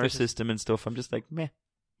whole honor system and stuff. I'm just like, meh.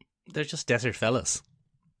 They're just desert fellas.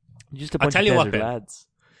 Just a I'll bunch tell of you what, desert Ben. lads.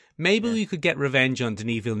 Maybe we could get revenge on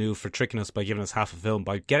Denis Villeneuve for tricking us by giving us half a film,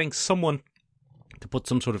 by getting someone to put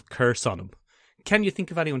some sort of curse on him. Can you think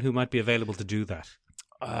of anyone who might be available to do that?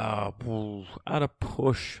 At a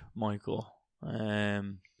push, Michael.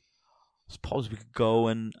 Suppose we could go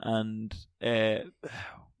and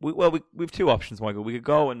we've 2 options, Michael. We could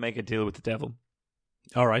go and make a deal with the devil.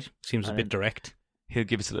 All right. Seems a And bit direct. He'll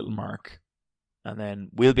give us a little mark, and then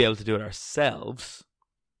we'll be able to do it ourselves.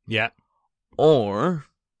 Yeah. Or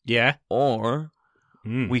Yeah. or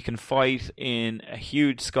we can fight in a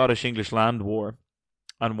huge Scottish-English land war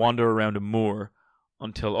and wander around a moor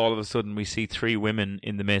until all of a sudden we see 3 women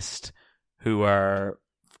in the mist who are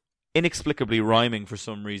inexplicably rhyming for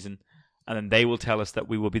some reason, and then they will tell us that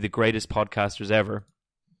we will be the greatest podcasters ever,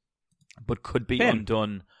 but could be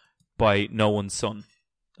undone by no one's son.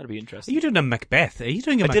 That'd be interesting. Are you doing a Macbeth? Are you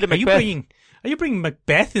doing a Macbeth? Are you bringing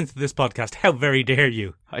Macbeth into this podcast? How very dare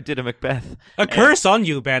you? I did a Macbeth. A curse on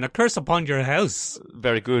you, Ben. A curse upon your house.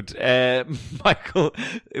 Very good. Michael,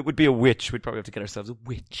 it would be a witch. We'd probably have to get ourselves a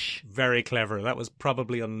witch. Very clever. That was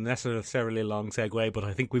probably an unnecessarily long segue, but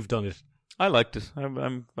I think we've done it. I liked it.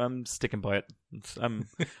 I'm sticking by it.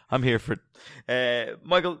 I'm here for it.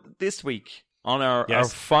 Michael, this week on our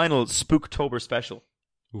final Spooktober special,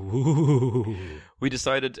 ooh, we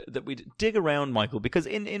decided that we'd dig around, Michael, because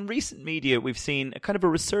in recent media we've seen a kind of a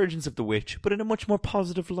resurgence of the witch, but in a much more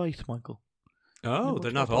positive light, Michael. Oh,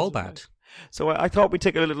 they're not all bad. Light. So I thought we'd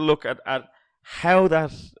take a little look at how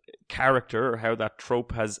that character or how that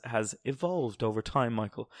trope has evolved over time,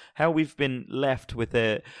 Michael. How we've been left with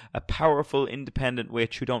a powerful, independent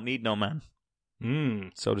witch who don't need no man,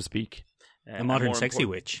 so to speak. A modern sexy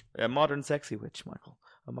witch. A modern sexy witch, Michael.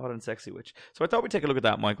 A modern sexy witch. So I thought we'd take a look at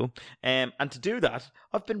that, Michael. And to do that,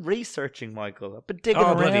 I've been researching, Michael. I've been digging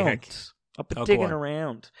around. Bloody heck. I've been digging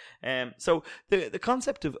around. So the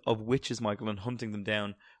concept of witches, Michael, and hunting them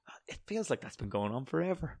down, it feels like that's been going on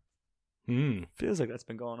forever. Feels like that's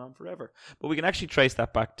been going on forever. But we can actually trace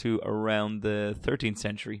that back to around the 13th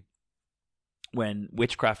century, when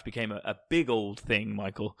witchcraft became a big old thing,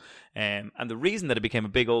 Michael. And the reason that it became a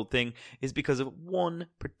big old thing is because of one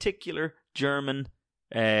particular German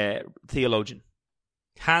theologian.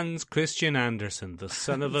 Hans Christian Andersen, the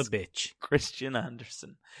son of a bitch. Christian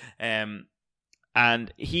Andersen.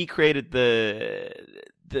 And he created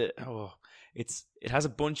it has a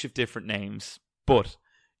bunch of different names, but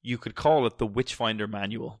you could call it the Witchfinder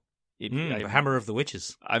Manual. The Hammer of the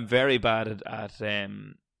Witches. I'm very bad at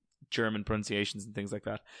German pronunciations and things like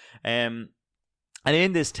that. And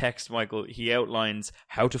in this text, Michael, he outlines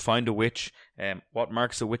how to find a witch, what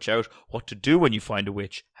marks a witch out, what to do when you find a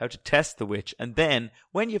witch, how to test the witch, and then,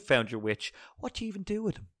 when you've found your witch, what do you even do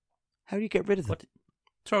with them? How do you get rid of them?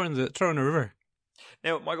 Throw in a river.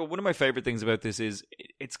 Now, Michael, one of my favourite things about this is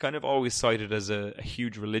it's kind of always cited as a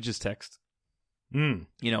huge religious text. You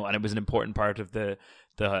know, and it was an important part of the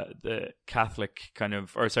Catholic kind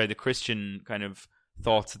of, the Christian kind of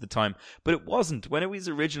thoughts at the time. But it wasn't. When it was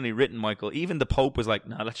originally written, Michael, even the Pope was like,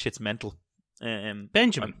 nah, that shit's mental.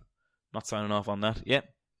 Benjamin. I'm not signing off on that. Yeah.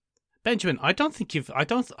 Benjamin, I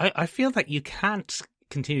feel that you can't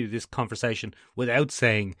continue this conversation without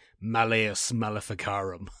saying Malleus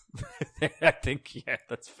Maleficarum. I think, yeah,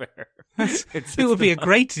 that's fair. It would be a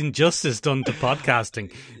great injustice done to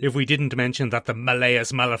podcasting if we didn't mention that the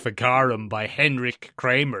Malleus Maleficarum by Henrik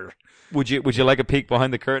Kramer. Would you like a peek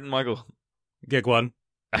behind the curtain, Michael? Gig one.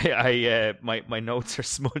 My notes are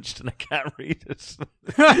smudged and I can't read it.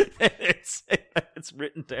 It's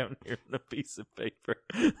written down here on a piece of paper.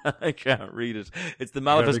 I can't read it. It's the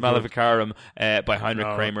Malleus Maleficarum by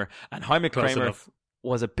Heinrich Kramer. And Heinrich Kramer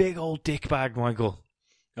was a big old dickbag, Michael.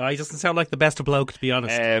 He doesn't sound like the best of bloke, to be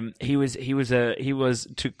honest. He was,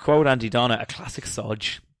 to quote Auntie Donna, a classic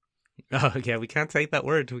sodge. Oh yeah, we can't take that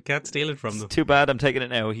word. We can't steal it from them. Too bad, I'm taking it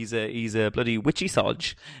now. He's a bloody witchy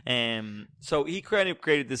sodge. So he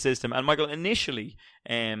created the system, and Michael, initially,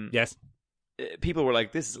 yes, people were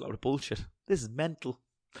like, "This is a load of bullshit. This is mental.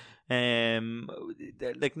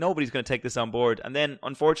 Like nobody's going to take this on board." And then,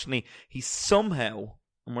 unfortunately, he somehow,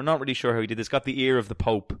 and we're not really sure how he did this, got the ear of the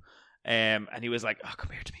Pope, and he was like, "Oh,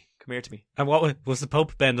 come here to me." And what was the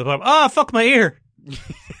Pope bend the Pope? Oh, fuck my ear.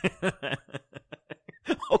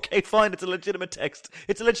 Okay, fine. It's a legitimate text.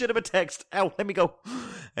 Ow, let me go.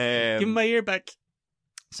 Give me my ear back.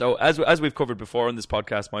 So, as we've covered before on this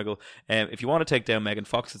podcast, Michael, if you want to take down Megan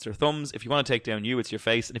Fox, it's her thumbs. If you want to take down you, it's your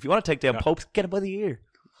face. And if you want to take down Popes, get him by the ear.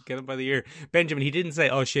 Get him by the ear. Benjamin, he didn't say,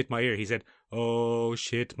 "Oh shit, my ear." He said, "Oh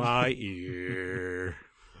shit, my ear."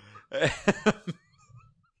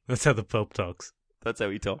 That's how the Pope talks. That's how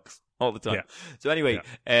he talks all the time. Yeah. So anyway,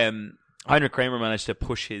 Heinrich Kramer managed to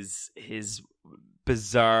push his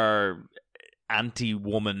bizarre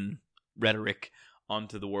anti-woman rhetoric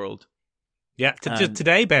onto the world. Yeah,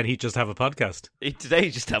 today, Ben, he'd just have a podcast. Today,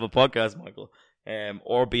 he'd just have a podcast, Michael.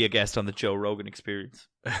 Or be a guest on the Joe Rogan Experience.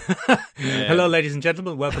 Hello, ladies and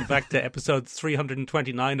gentlemen. Welcome back to episode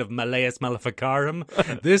 329 of Malleus Maleficarum.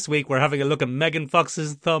 This week, we're having a look at Megan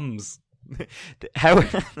Fox's thumbs.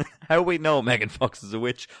 How we know Megan Fox is a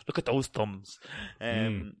witch? Look at those thumbs.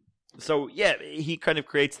 So, yeah, he kind of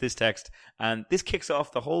creates this text, and this kicks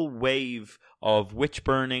off the whole wave of witch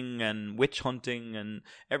burning and witch hunting and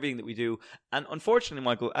everything that we do. And unfortunately,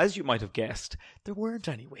 Michael, as you might have guessed, there weren't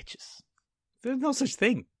any witches. There's no such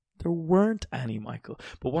thing. There weren't any, Michael.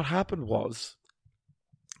 But what happened was,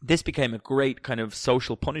 this became a great kind of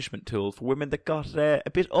social punishment tool for women that got a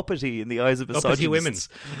bit uppity in the eyes of misogynists.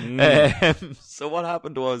 Uppity women. So what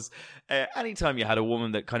happened was, anytime you had a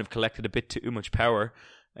woman that kind of collected a bit too much power,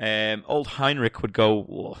 old Heinrich would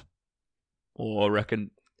go, I reckon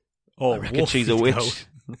she's a witch.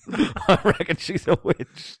 I reckon she's a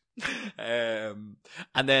witch. And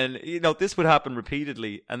then, this would happen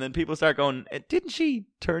repeatedly. And then people start going, didn't she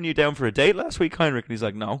turn you down for a date last week, Heinrich? And he's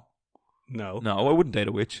like, No, I wouldn't date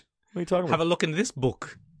a witch. What are you talking about? Have a look in this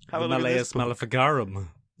book. Malleus Maleficarum.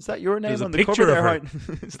 Is that your name There's on a the cover picture there,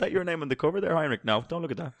 of Is that your name on the cover there, Heinrich? No, don't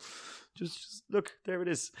look at that. Just look, there it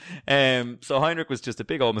is. So Heinrich was just a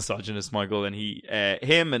big old misogynist, Michael, and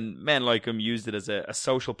him and men like him used it as a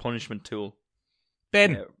social punishment tool.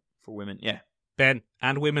 Ben. For women, yeah. Ben,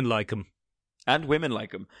 and women like him. And women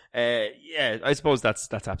like him. Yeah, I suppose that's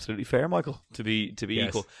absolutely fair, Michael, to be yes.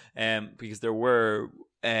 Equal. Because there were...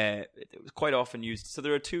 it was quite often used. So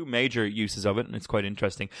there are two major uses of it, and it's quite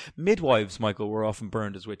interesting. Midwives, Michael, were often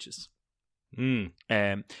burned as witches.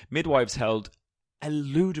 Midwives held a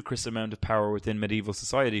ludicrous amount of power within medieval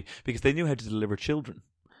society because they knew how to deliver children.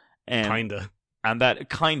 Kinda. And that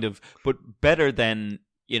kind of, but better than,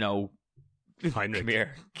 Heinrich. Come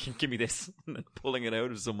here, give me this, and then pulling it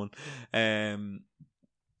out of someone.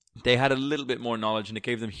 They had a little bit more knowledge, and it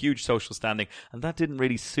gave them huge social standing, and that didn't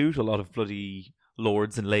really suit a lot of bloody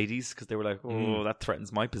lords and ladies because they were like, that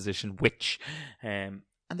threatens my position, witch.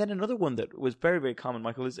 And then another one that was very, very common,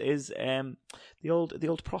 Michael, is the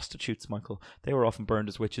old prostitutes, Michael. They were often burned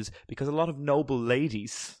as witches because a lot of noble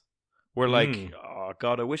ladies were like, oh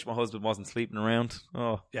God, I wish my husband wasn't sleeping around.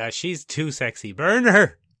 Oh yeah, she's too sexy. Burn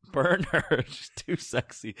her. Burn her. She's too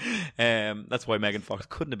sexy. That's why Megan Fox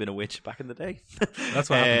couldn't have been a witch back in the day. That's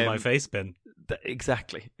what happened to my face, Ben.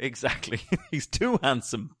 Exactly. He's too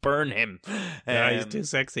handsome. Burn him. Yeah, he's too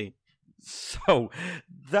sexy. So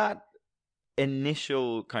that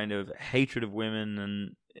initial kind of hatred of women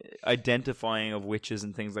and identifying of witches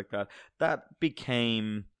and things like that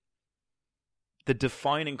became the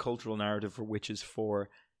defining cultural narrative for witches for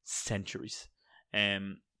centuries.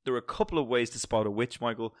 There were a couple of ways to spot a witch,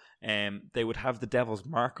 Michael. They would have the devil's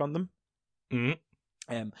mark on them.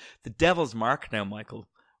 Mm-hmm. The devil's mark now, Michael,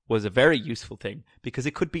 was a very useful thing because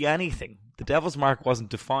it could be anything. The devil's mark wasn't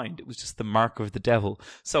defined. It was just the mark of the devil.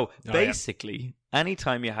 So basically,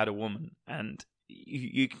 anytime you had a woman and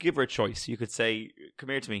you could give her a choice, you could say, come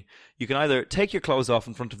here to me. You can either take your clothes off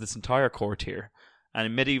in front of this entire court here, and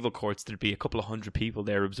in medieval courts, there'd be a couple of hundred people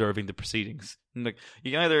there observing the proceedings. And like,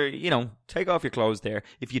 you can either, take off your clothes there.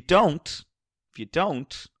 If you don't,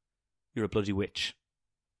 you're a bloody witch.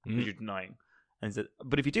 You're denying. And he said,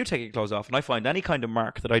 but if you do take your clothes off and I find any kind of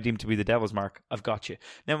mark that I deem to be the devil's mark, I've got you.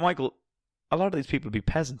 Now, Michael, a lot of these people would be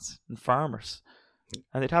peasants and farmers.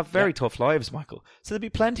 And they'd have very tough lives, Michael. So there'd be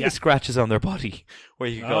plenty of scratches on their body where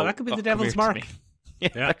you go, that could be the devil's mark. Yeah,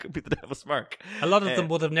 that could be the devil's mark. A lot of them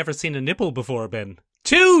would have never seen a nipple before, Ben.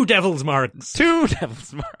 2 devil's marks. 2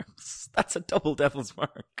 devil's marks. That's a double devil's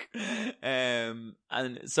mark. And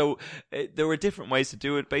so there were different ways to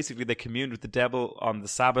do it. Basically, they communed with the devil on the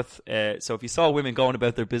Sabbath. So if you saw women going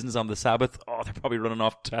about their business on the Sabbath, they're probably running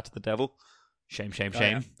off to chat to the devil. Shame.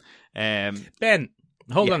 Ben,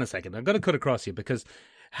 hold on a second. I'm going to cut across you because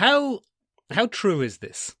how true is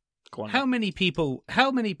this? How many people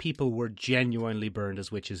were genuinely burned as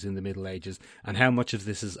witches in the Middle Ages, and how much of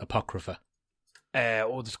this is apocrypha?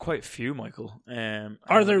 There's quite a few, Michael.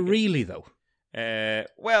 Are there really, though?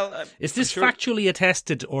 Is this factually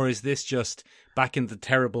attested, or is this just back in the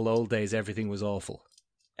terrible old days, everything was awful?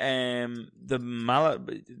 The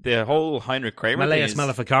whole Heinrich Kramer Malleus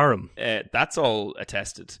Maleficarum. That's all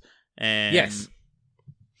attested. Yes.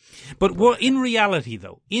 But in reality,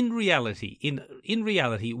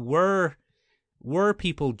 were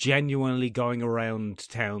people genuinely going around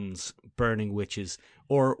towns burning witches,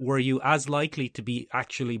 or were you as likely to be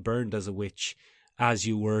actually burned as a witch as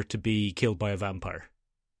you were to be killed by a vampire?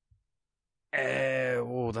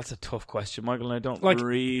 That's a tough question, Michael. And I don't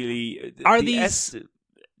really.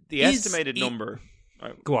 The estimated number?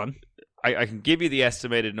 Go on. I can give you the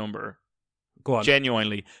estimated number. Go on.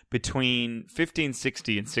 Genuinely, between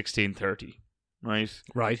 1560 and 1630, right?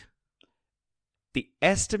 Right. The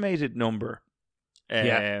estimated number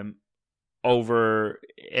over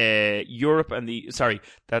Europe and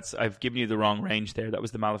I've given you the wrong range there. That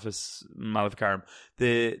was the Maleficarum.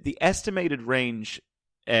 The estimated range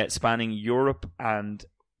spanning Europe and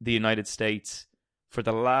the United States for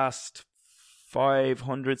the last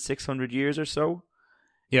 500, 600 years or so.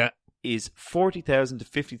 Yeah. Is 40,000 to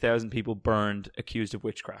 50,000 people burned accused of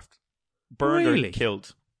witchcraft. Burned Really? or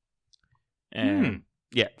killed.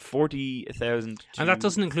 Yeah, 40,000. And that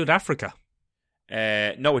doesn't include Africa.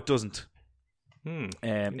 No, it doesn't. It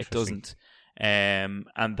Interesting. doesn't. And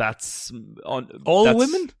that's... All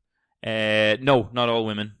women? No, not all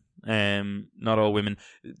women. Not all women.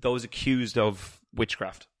 Those accused of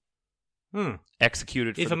witchcraft.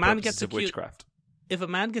 Executed for If the a man purposes gets of witchcraft. If a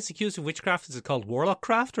man gets accused of witchcraft, is it called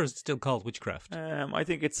warlockcraft or is it still called witchcraft? I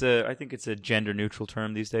think it's a gender neutral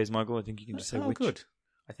term these days, Michael. I think you can just say witch. Good.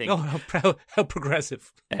 I think. Oh, how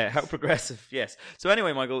progressive. How progressive, yes. So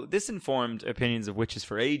anyway, Michael, this informed opinions of witches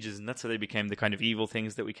for ages, and that's how they became the kind of evil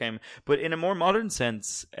things that we came. But in a more modern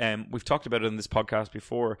sense, we've talked about it on this podcast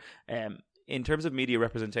before. In terms of media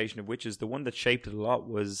representation of witches, the one that shaped it a lot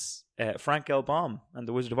was Frank L. Baum and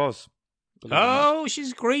The Wizard of Oz. Oh,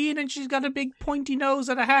 she's green and she's got a big pointy nose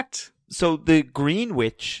and a hat. So the Green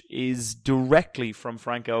Witch is directly from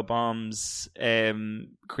Frank L. Baum's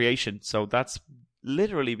creation. So that's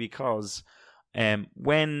literally because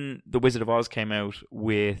when The Wizard of Oz came out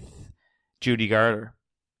with Judy Garland,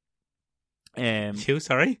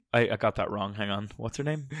 Sorry? I got that wrong. Hang on. What's her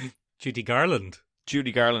name? Judy Garland.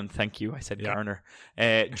 Judy Garland, thank you. I said Garner.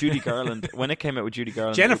 Judy Garland, when it came out with Judy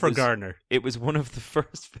Garland... Jennifer Garner. It was one of the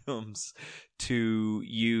first films to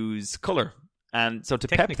use colour. And so to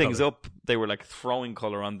pep things up, they were like throwing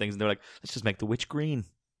colour on things. And they were like, let's just make the witch green.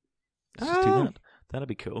 Let's just do that. That'd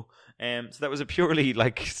be cool. So that was a purely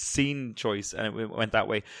like scene choice, and it went that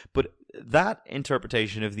way. But that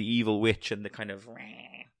interpretation of the evil witch and the kind of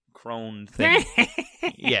crone thing,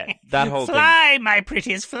 yeah, that whole fly, my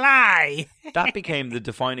prettiest fly. That became the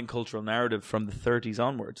defining cultural narrative from the 30s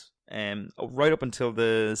onwards, right up until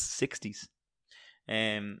the 60s,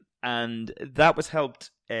 and that was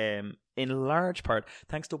helped in large part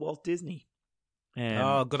thanks to Walt Disney.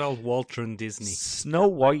 Good old Walter and Disney. Snow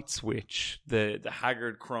White's witch, the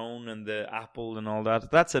haggard crone and the apple and all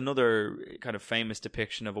that. That's another kind of famous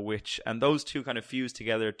depiction of a witch. And those two kind of fused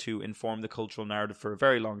together to inform the cultural narrative for a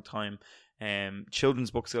very long time.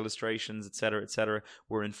 Children's books, illustrations, etc.,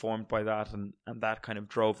 were informed by that, and that kind of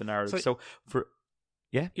drove the narrative. So for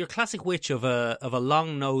your classic witch of a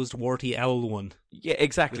long-nosed warty owl one. Yeah,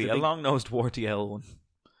 exactly, a long-nosed warty owl one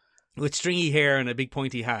with stringy hair and a big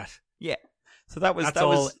pointy hat. Yeah. So that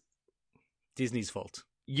was Disney's fault.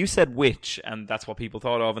 You said witch, and that's what people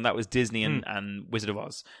thought of, and that was Disney and Wizard of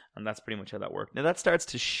Oz, and that's pretty much how that worked. Now that starts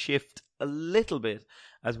to shift a little bit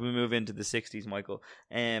as we move into the 60s, Michael.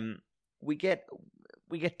 We get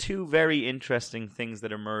two very interesting things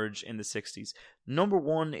that emerge in the 60s. Number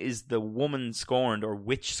one is the woman scorned, or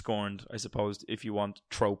witch scorned, I suppose, if you want,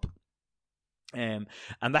 trope. And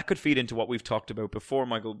that could feed into what we've talked about before,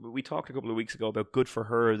 Michael. We talked a couple of weeks ago about Good for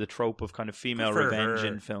Her, the trope of kind of female revenge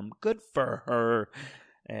in film. Good for her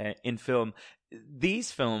in film.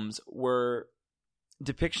 These films were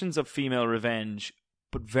depictions of female revenge,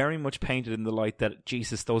 but very much painted in the light that,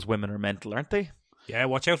 Jesus, those women are mental, aren't they? Yeah,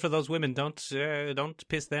 watch out for those women. Don't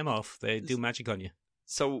piss them off. They do magic on you.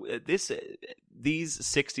 So these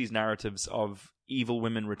 60s narratives of evil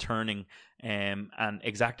women returning and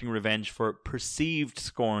exacting revenge for perceived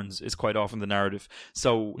scorns is quite often the narrative.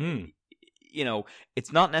 So,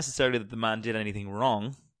 it's not necessarily that the man did anything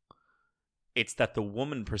wrong. It's that the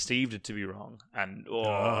woman perceived it to be wrong, and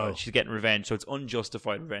she's getting revenge, so it's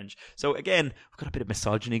unjustified revenge. So again, we've got a bit of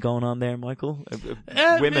misogyny going on there, Michael.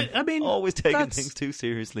 Women, always taking things too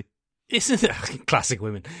seriously. Isn't that classic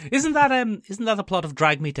women? Isn't that the plot of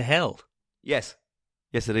Drag Me to Hell? Yes,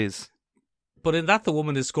 it is. But in that, the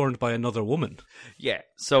woman is scorned by another woman. Yeah,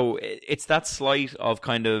 so it's that slight of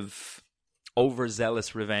kind of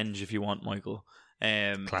overzealous revenge, if you want, Michael.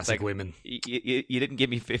 Classic women. You didn't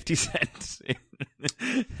give me 50 cents.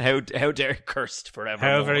 How dare cursed forever?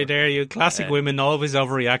 How very dare you? Classic women always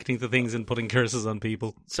overreacting to things and putting curses on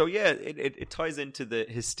people. So yeah, it ties into the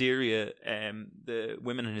hysteria, the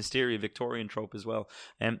women in hysteria Victorian trope as well.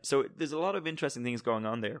 So there's a lot of interesting things going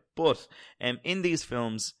on there. But in these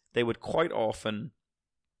films, they would quite often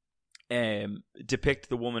depict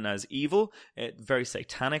the woman as evil, very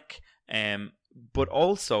satanic, but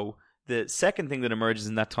also the second thing that emerges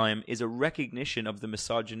in that time is a recognition of the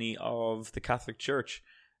misogyny of the Catholic Church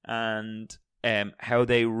and how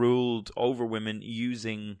they ruled over women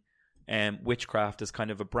using witchcraft as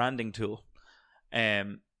kind of a branding tool.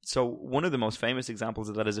 So one of the most famous examples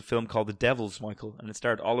of that is a film called The Devils, Michael, and it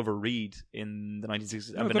starred Oliver Reed in the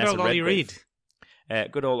 1960s. Good old Ollie Reed.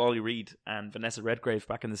 good old Ollie Reed and Vanessa Redgrave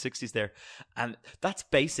back in the 60s there. And that's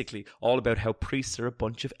basically all about how priests are a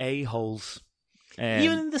bunch of a-holes.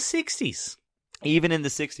 Even in the 60s. Even in the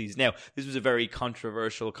 60s. Now, this was a very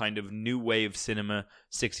controversial kind of new wave cinema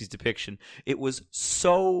 60s depiction. It was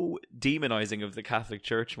so demonizing of the Catholic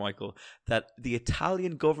Church, Michael, that the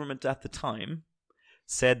Italian government at the time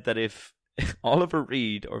said that if Oliver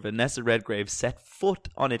Reed or Vanessa Redgrave set foot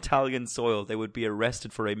on Italian soil, they would be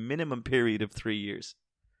arrested for a minimum period of 3 years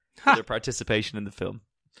for their participation in the film.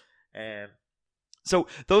 So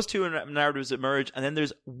those two narratives emerge, and then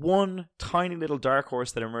there's one tiny little dark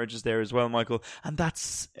horse that emerges there as well, Michael, and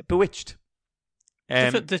that's Bewitched.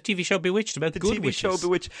 The TV show Bewitched, about the good TV witches. show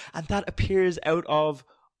Bewitched, and that appears out of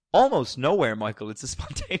almost nowhere, Michael. It's a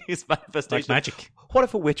spontaneous manifestation. Like magic. What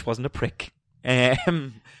if a witch wasn't a prick?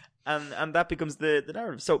 And that becomes the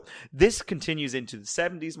narrative. So this continues into the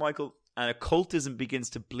 70s, Michael, and occultism begins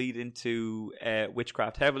to bleed into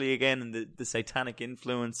witchcraft heavily again, and the satanic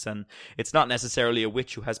influence. And it's not necessarily a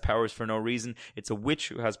witch who has powers for no reason. It's a witch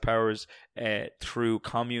who has powers through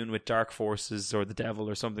commune with dark forces or the devil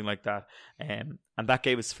or something like that. And that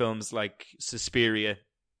gave us films like Suspiria,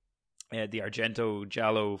 the Argento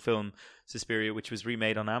Giallo film Suspiria, which was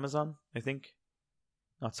remade on Amazon, I think,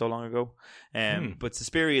 not so long ago. But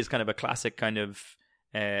Suspiria is kind of a classic kind of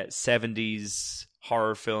 70s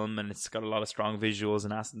horror film, and it's got a lot of strong visuals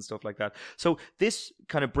and acid and stuff like that. So this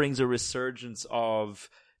kind of brings a resurgence of,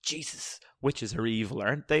 Jesus, witches are evil,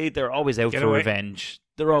 aren't they? They're always out for revenge.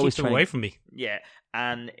 They're always Keep them away from me. Yeah,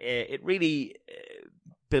 and it really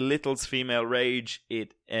belittles female rage.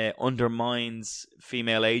 It undermines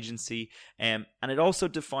female agency, and it also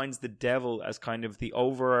defines the devil as kind of the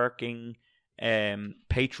overarching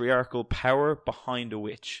patriarchal power behind a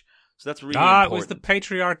witch. So that's really important. It was the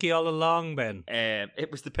patriarchy all along, Ben. It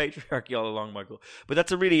was the patriarchy all along, Michael. But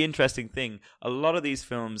that's a really interesting thing. A lot of these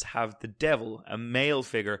films have the devil, a male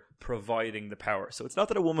figure, providing the power. So it's not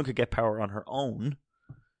that a woman could get power on her own.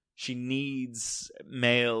 She needs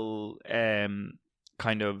male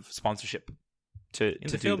kind of sponsorship to do that.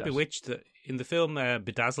 In the film Bewitched, in the film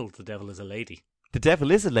Bedazzled, the devil is a lady. The devil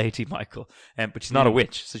is a lady, Michael, but she's not a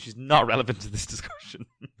witch, so she's not relevant to this discussion.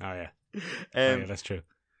 Oh, yeah. Yeah, that's true.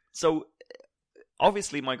 So,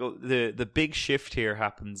 obviously, Michael, the big shift here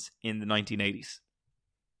happens in the 1980s.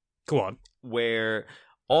 Go on. Where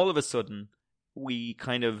all of a sudden, we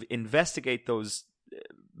kind of investigate those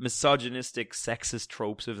misogynistic, sexist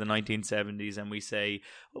tropes of the 1970s, and we say,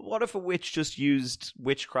 what if a witch just used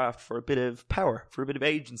witchcraft for a bit of power, for a bit of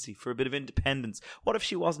agency, for a bit of independence? What if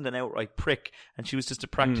she wasn't an outright prick and she was just a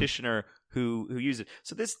practitioner who used it?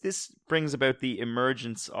 So this brings about the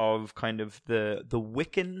emergence of kind of the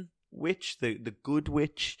Wiccan witch, the good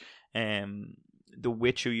witch, the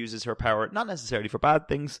witch who uses her power not necessarily for bad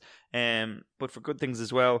things, but for good things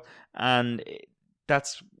as well. And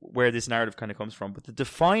that's where this narrative kind of comes from. But the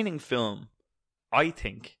defining film, I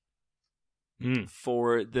think,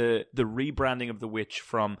 for the rebranding of the witch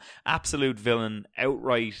from absolute villain,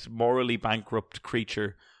 outright morally bankrupt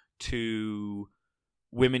creature to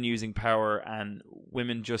women using power and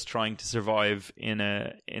women just trying to survive in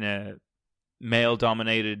a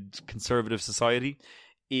male-dominated conservative society,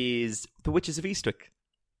 is The Witches of Eastwick.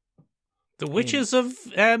 The Witches of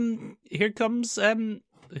here comes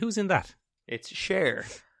who's in that? It's Cher.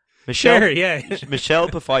 Cher, yeah. Michelle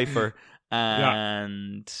Pfeiffer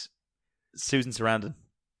and Susan Sarandon.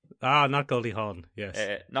 Not Goldie Hawn,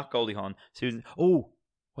 yes. Not Goldie Hawn. Susan. Oh,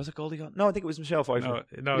 was it Goldie Hawn? No, I think it was Michelle Pfeiffer.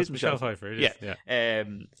 No, it's Michelle Pfeiffer. It is,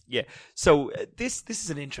 yeah. So this is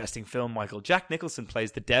an interesting film, Michael. Jack Nicholson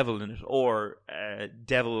plays the devil in it, or a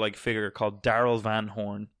devil-like figure called Daryl Van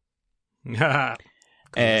Horn. Because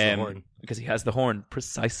he has the horn,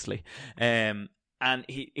 precisely. And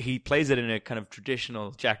he plays it in a kind of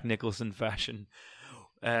traditional Jack Nicholson fashion.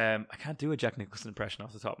 I can't do a Jack Nicholson impression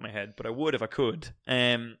off the top of my head, but I would if I could.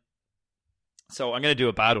 So I'm going to do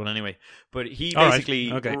a bad one anyway. But he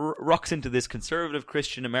basically rocks into this conservative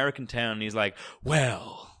Christian American town, and he's like,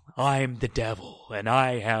 well, I'm the devil, and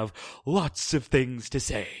I have lots of things to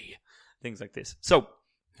say. Things like this. So,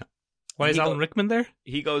 why is Alan Rickman there?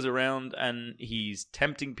 He goes around and he's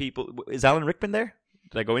tempting people. Is Alan Rickman there?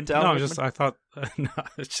 Did I go into Alan Rickman? I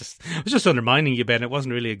was just undermining you, Ben. It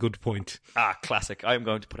wasn't really a good point. Classic. I'm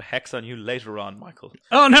going to put a hex on you later on, Michael.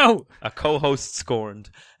 Oh, no! A co-host scorned.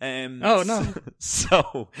 Oh, no.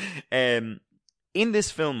 So, in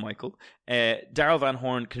this film, Michael, Daryl Van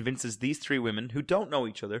Horn convinces these three women who don't know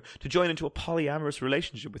each other to join into a polyamorous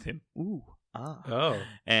relationship with him. Ooh.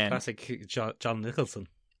 Classic John Nicholson.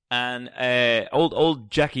 And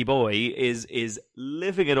old Jackie Boy is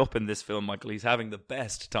living it up in this film, Michael. He's having the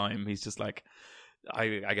best time. He's just like,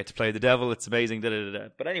 I get to play the devil. It's amazing. Da, da, da, da.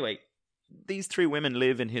 But anyway, these three women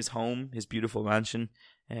live in his home, his beautiful mansion,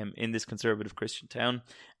 in this conservative Christian town.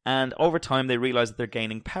 And over time, they realize that they're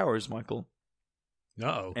gaining powers, Michael.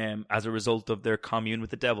 Uh-oh. As a result of their commune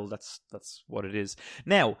with the devil. That's what it is.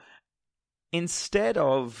 Now, instead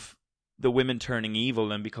of the women turning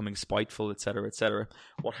evil and becoming spiteful, etc.,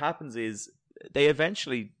 what happens is they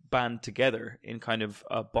eventually band together in kind of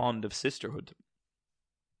a bond of sisterhood.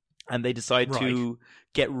 And they decide to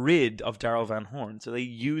get rid of Daryl Van Horn. So they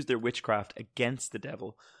use their witchcraft against the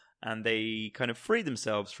devil. And they kind of free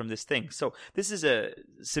themselves from this thing. So this is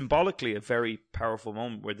symbolically a very powerful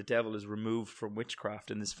moment where the devil is removed from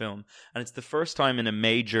witchcraft in this film. And it's the first time in a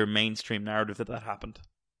major mainstream narrative that happened.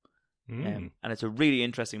 And it's a really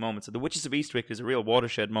interesting moment. So The Witches of Eastwick is a real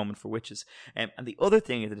watershed moment for witches. And the other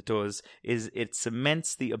thing that it does is it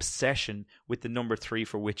cements the obsession with the number 3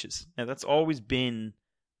 for witches. Now, that's always been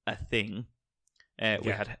a thing.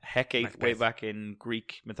 We had Hecate Macbeth. Way back in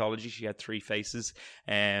Greek mythology. She had 3 faces.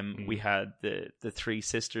 We had the 3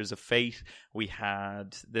 sisters of fate. We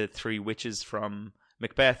had the 3 witches from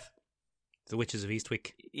Macbeth. The Witches of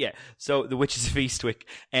Eastwick. Yeah, so the Witches of Eastwick.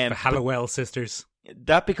 The Hallowell sisters.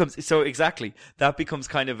 That becomes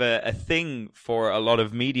kind of a thing for a lot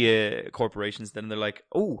of media corporations. Then they're like,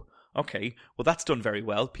 oh, okay, well, that's done very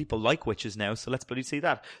well. People like witches now, so let's bloody see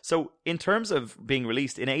that. So in terms of being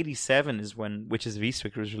released, in 1987 is when Witches of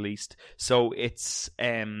Eastwick was released. So it's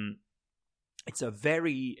a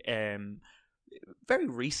very very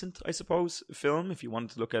recent, I suppose, film, if you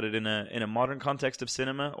wanted to look at it in a modern context of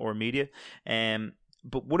cinema or media.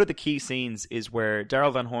 But one of the key scenes is where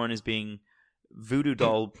Daryl Van Horn is being voodoo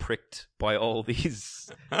doll pricked by all these,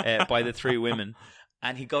 by the 3 women.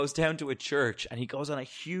 And he goes down to a church and he goes on a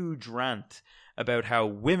huge rant about how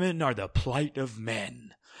women are the plight of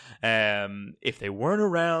men. If they weren't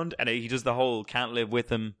around, and he does the whole can't live with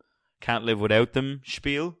them, can't live without them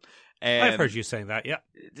spiel. I've heard you saying that, yeah.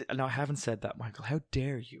 No, I haven't said that, Michael. How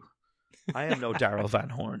dare you? I am no Daryl Van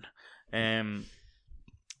Horn.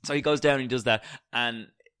 So he goes down and he does that. And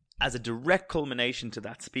as a direct culmination to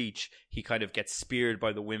that speech, he kind of gets speared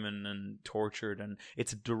by the women and tortured. And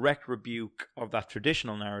it's a direct rebuke of that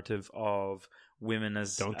traditional narrative of women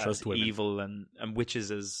as women. Evil and witches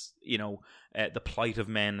as, the plight of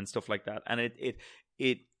men and stuff like that. And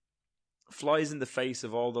it flies in the face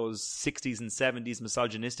of all those 60s and 70s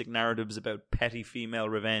misogynistic narratives about petty female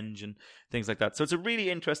revenge and things like that. So it's a really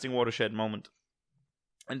interesting watershed moment.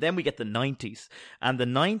 And then we get the 90s. And the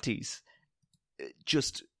 90s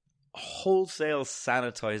just wholesale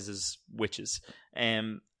sanitizes witches.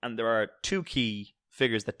 And there are 2 key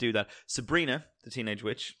figures that do that. Sabrina, the teenage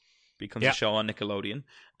witch, becomes a show on Nickelodeon.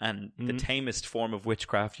 And the tamest form of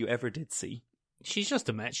witchcraft you ever did see. She's just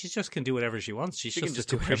a man. She just can do whatever she wants. She's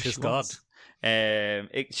just a capricious god.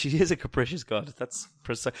 She is a capricious god. That's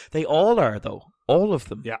precise. They all are, though. All of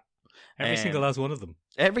them. Yeah. Every single last one of them.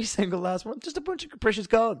 Every single last one. Just a bunch of capricious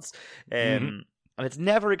gods. And it's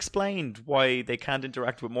never explained why they can't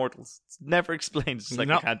interact with mortals. It's never explained. It's just like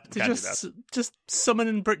they can't do that. Just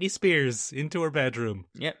summoning Britney Spears into her bedroom.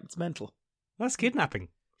 Yeah, it's mental. That's kidnapping.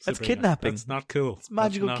 That's kidnapping. That's not cool. It's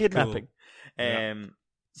magical kidnapping. Cool.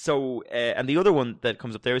 So, and the other one that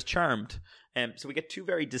comes up there is Charmed. So we get 2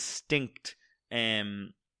 very distinct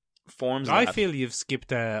forms of I that. feel you've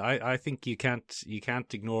skipped. I think you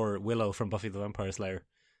can't ignore Willow from Buffy the Vampire Slayer.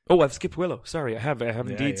 Oh, I've skipped Willow. Sorry, I have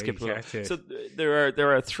indeed skipped Willow. So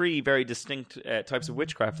there are 3 very distinct types of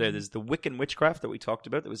witchcraft there. There's the Wiccan witchcraft that we talked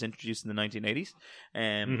about that was introduced in the 1980s.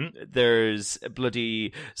 There's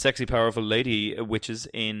bloody sexy powerful lady witches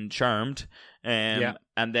in Charmed. And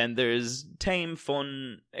then there's tame,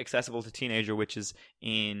 fun, accessible to teenager witches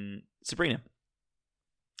in Sabrina.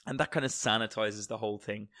 And that kind of sanitizes the whole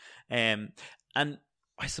thing. And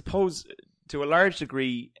I suppose to a large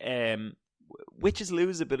degree, witches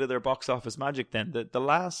lose a bit of their box office magic then. The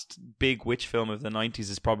last big witch film of the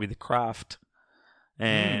 90s is probably The Craft.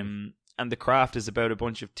 And The Craft is about a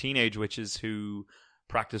bunch of teenage witches who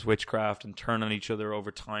practice witchcraft and turn on each other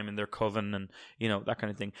over time in their coven and, that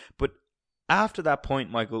kind of thing. But after that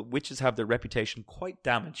point, Michael, witches have their reputation quite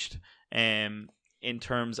damaged in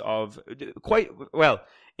terms of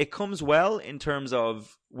it comes well in terms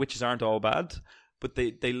of witches aren't all bad, but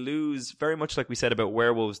they lose, very much like we said about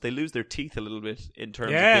werewolves, they lose their teeth a little bit in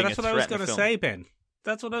terms of being a threat in a film. Yeah, that's what I was going to say, Ben.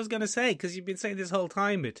 That's what I was going to say, because you've been saying this whole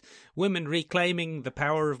time, women reclaiming the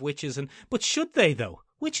power of witches, but should they, though?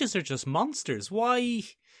 Witches are just monsters. Why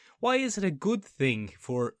is it a good thing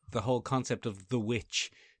for the whole concept of the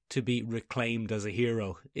witch to be reclaimed as a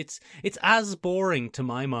hero? It's as boring to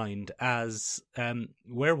my mind as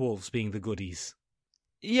werewolves being the goodies.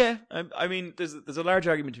 Yeah, I mean, there's a large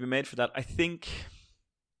argument to be made for that. I think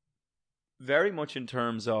very much in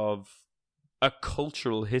terms of a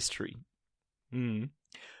cultural history,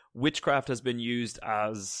 witchcraft has been used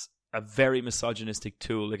as a very misogynistic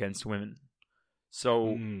tool against women.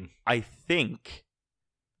 So I think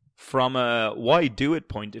from a why do it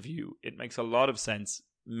point of view, it makes a lot of sense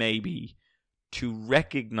maybe to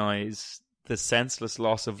recognize the senseless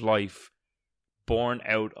loss of life born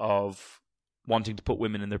out of wanting to put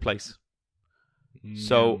women in their place.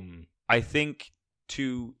 So I think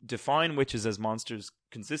to define witches as monsters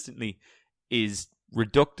consistently is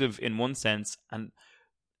reductive in one sense, and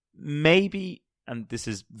maybe, and this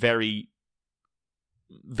is very,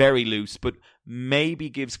 very loose, but maybe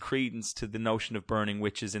gives credence to the notion of burning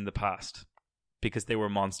witches in the past because they were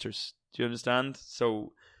monsters. Do you understand?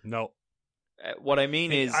 So no. What I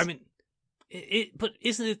mean is, but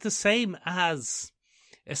isn't it the same as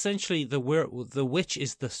essentially the witch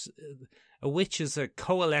is a witch is a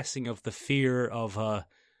coalescing of the fear of a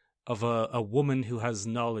woman who has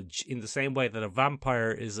knowledge, in the same way that a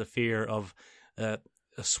vampire is a fear of a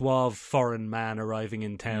suave foreign man arriving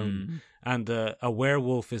in town, and a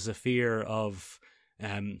werewolf is a fear of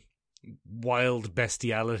wild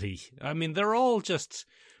bestiality. I mean, they're all just.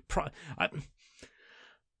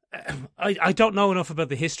 I don't know enough about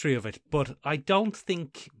the history of it, but I don't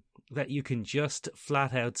think that you can just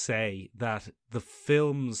flat out say that the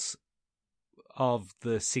films of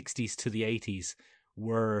the 60s to the 80s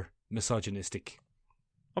were misogynistic.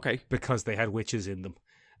 Okay. Because they had witches in them.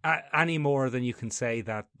 Any more than you can say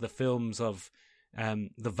that the films of, the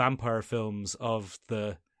vampire films of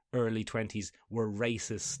the early 20s were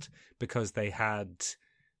racist because they had,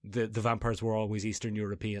 the vampires were always Eastern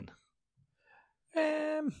European.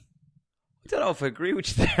 I don't know if I agree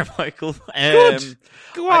with you there, Michael. Good.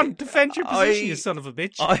 Go on, defend your position, you son of a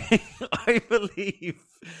bitch.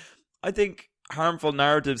 I think harmful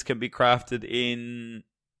narratives can be crafted in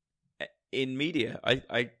media.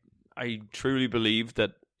 I truly believe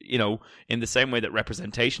that, you know, in the same way that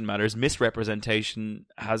representation matters, misrepresentation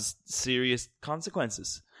has serious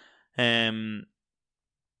consequences. You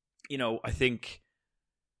know, I think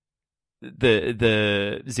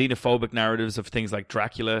the xenophobic narratives of things like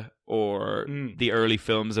Dracula or the early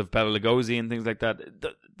films of Bela Lugosi and things like that,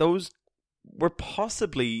 those were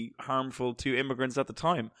possibly harmful to immigrants at the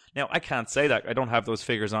time. Now, I can't say that. I don't have those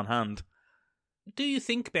figures on hand. Do you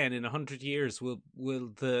think, Ben, in 100 years, will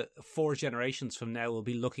the 4 generations from now will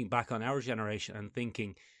be looking back on our generation and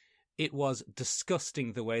thinking it was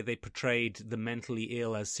disgusting the way they portrayed the mentally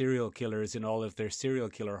ill as serial killers in all of their serial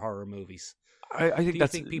killer horror movies? I think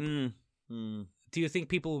that's... Do you think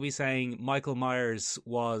people will be saying Michael Myers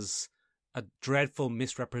was a dreadful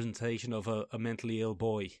misrepresentation of a mentally ill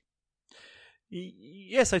boy?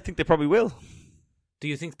 Yes, I think they probably will. Do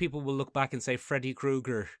you think people will look back and say Freddy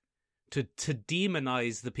Krueger, to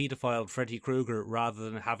demonize the paedophile Freddy Krueger rather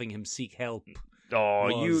than having him seek help?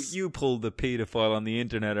 Oh, you pulled the paedophile on the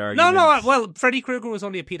internet argument. No, well, Freddy Krueger was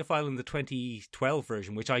only a paedophile in the 2012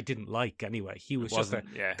 version, which I didn't like anyway. He was just a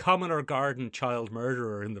commoner garden child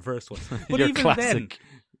murderer in the first one. But even classic. Then,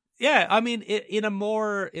 yeah, I mean, in a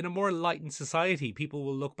more enlightened society, people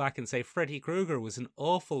will look back and say Freddy Krueger was an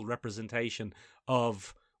awful representation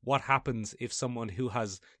of what happens if someone who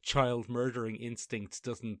has child murdering instincts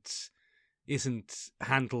isn't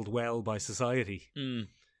handled well by society.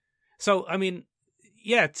 So, I mean,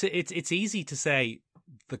 yeah, it's easy to say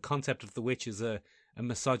the concept of the witch is a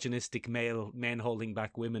misogynistic male men holding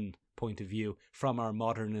back women point of view from our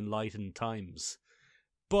modern enlightened times.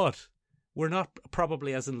 But we're not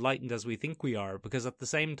probably as enlightened as we think we are, because at the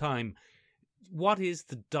same time, what is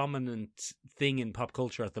the dominant thing in pop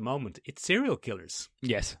culture at the moment? It's serial killers.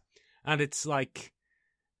 Yes. And it's like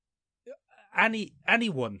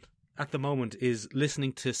anyone at the moment is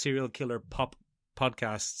listening to serial killer pop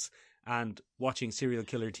podcasts and watching serial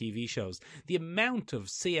killer TV shows. The amount of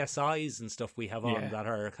CSIs and stuff we have on that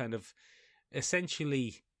are kind of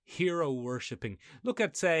essentially hero worshipping. Look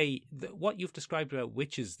at, say, what you've described about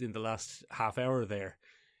witches in the last half hour there.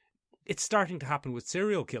 It's starting to happen with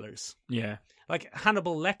serial killers. Yeah. Like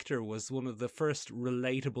Hannibal Lecter was one of the first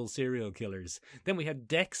relatable serial killers. Then we had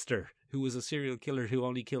Dexter, who was a serial killer who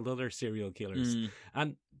only killed other serial killers.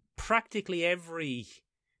 And practically every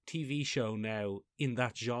TV show now in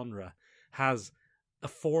that genre has a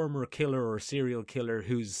former killer or serial killer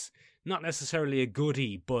who's not necessarily a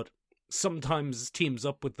goodie, but sometimes teams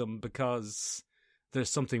up with them because there's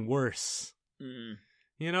something worse.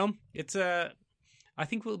 You know, it's I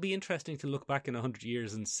think it will be interesting to look back in 100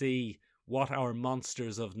 years and see what our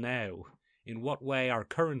monsters of now, in what way our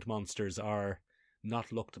current monsters are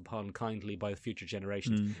not looked upon kindly by future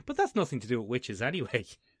generations. But that's nothing to do with witches anyway.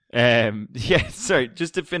 Yeah, sorry,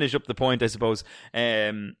 just to finish up the point, I suppose.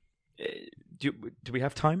 Do we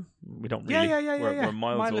have time? We don't really. Yeah. We're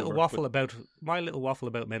miles my little over, waffle about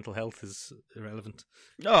mental health is irrelevant.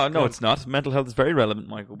 Oh, no, it's not. Mental health is very relevant,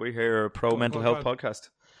 Michael. We're here a pro mental health podcast.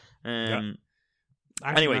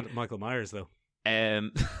 Anyway, Michael Myers though.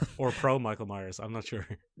 Um, Or pro Michael Myers, I'm not sure.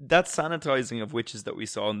 that sanitizing of witches that we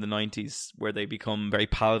saw in the 90s, where they become very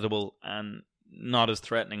palatable and not as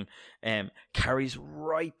threatening, carries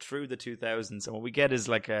right through the 2000s. And what we get is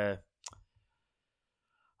like a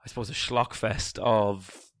schlockfest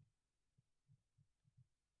of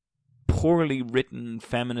poorly written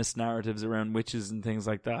feminist narratives around witches and things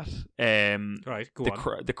like that. Right, go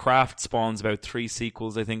on. The Craft spawns about 3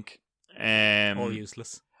 sequels, I think. All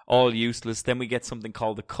useless. All useless. Then we get something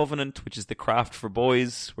called The Covenant, which is The Craft for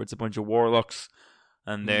boys, where it's a bunch of warlocks,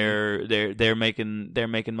 and they're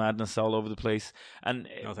making madness all over the place. And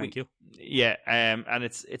no, thank you. Yeah, and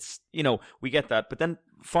it's we get that, but then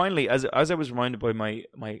finally, as I was reminded by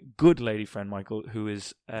my good lady friend Michael, who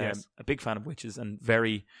is a big fan of witches and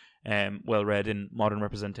very well read in modern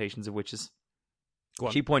representations of witches.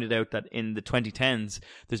 She pointed out that in the 2010s,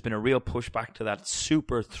 there's been a real pushback to that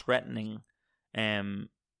super threatening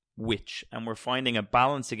witch, and we're finding a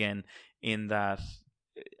balance again in that,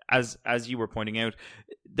 as you were pointing out,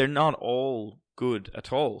 they're not all good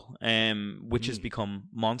at all. Witches become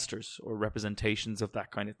monsters or representations of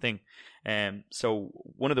that kind of thing. So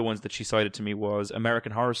one of the ones that she cited to me was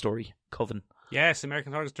American Horror Story, Coven. Yes,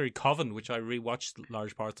 American Horror Story Coven, which I rewatched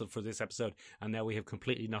large parts of for this episode, and now we have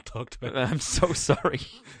completely not talked about. I'm so sorry.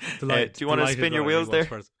 Do you want to spin your wheels there?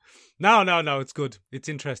 No, it's good. It's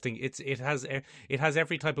interesting. It has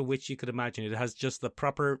every type of witch you could imagine. It has just the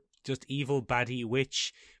proper, just evil, baddie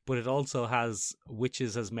witch, but it also has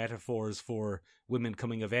witches as metaphors for women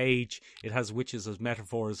coming of age. It has witches as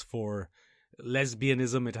metaphors for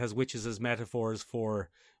lesbianism. It has witches as metaphors for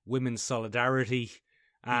women's solidarity,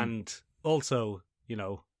 and also,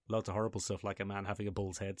 loads of horrible stuff like a man having a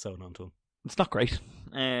bull's head sewn onto him. It's not great.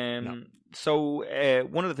 No. So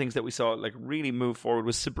one of the things that we saw really move forward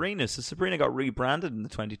was Sabrina. So Sabrina got rebranded in the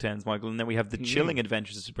 2010s, Michael, and then we have the Chilling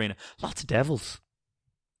Adventures of Sabrina. Lots of devils.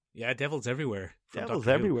 Yeah, devils everywhere. Devils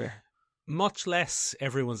everywhere. Much less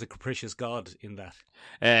everyone's a capricious god in that.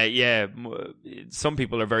 Some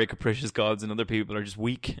people are very capricious gods and other people are just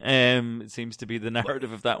weak. It seems to be the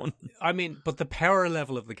narrative of that one. I mean, but the power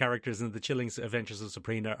level of the characters in the Chilling Adventures of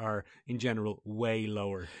Sabrina are, in general, way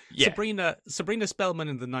lower. Yeah. Sabrina Spellman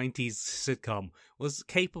in the 90s sitcom was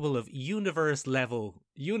capable of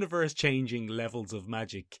universe-changing levels of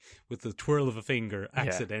magic with the twirl of a finger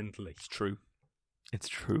accidentally. It's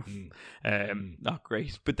true. Not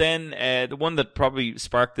great. But then the one that probably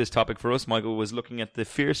sparked this topic for us, Michael, was looking at the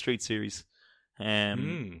Fear Street series.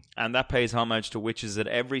 And that pays homage to witches at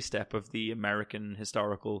every step of the American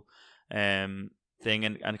historical thing,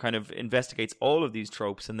 and kind of investigates all of these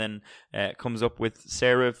tropes, and then comes up with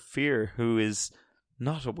Sarah Fear, who is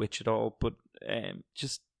not a witch at all, but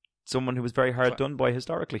just someone who was very hard done by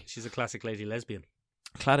historically. She's a classic lady lesbian.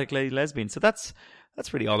 So that's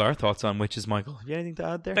really all our thoughts on witches, Michael. Have you anything to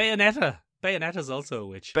add there? Bayonetta's also a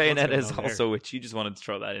witch. Bayonetta is also a witch. You just wanted to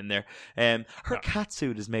throw that in there. Her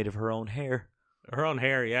catsuit is made of her own hair. Her own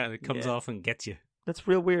hair, yeah. It comes off and gets you. That's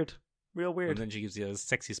real weird. And then she gives you a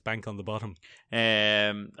sexy spank on the bottom.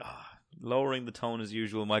 Lowering the tone as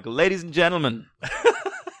usual, Michael. Ladies and gentlemen.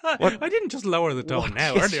 I didn't just lower the tone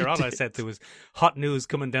now. Yes, earlier on I said there was hot news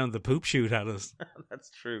coming down the poop chute at us. That's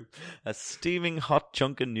true. A steaming hot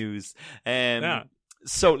chunk of news.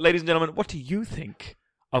 So, ladies and gentlemen, what do you think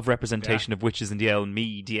of representation of witches in the L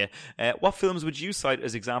media? What films would you cite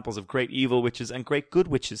as examples of great evil witches and great good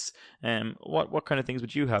witches? What kind of things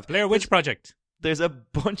would you have? Blair Witch Project. There's a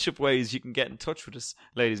bunch of ways you can get in touch with us,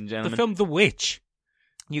 ladies and gentlemen. The film The Witch.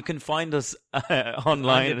 You can find us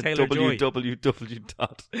online at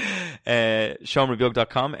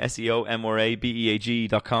www.seomrabeag.com,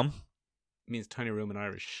 seomrabeag.com. Means tiny room in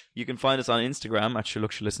Irish. You can find us on Instagram at Sure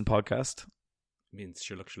Look, Sure Listen Podcast. Means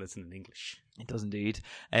Sure Look, Sure Listen in English. It does indeed.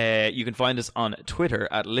 You can find us on Twitter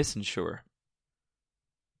at ListenSure.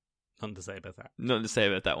 Nothing to say about that. Nothing to say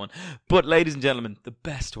about that one. But, ladies and gentlemen, the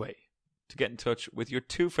best way to get in touch with your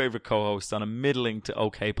two favourite co-hosts on a middling to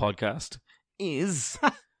okay podcast is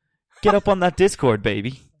get up on that Discord,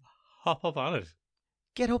 baby. Hop up on it.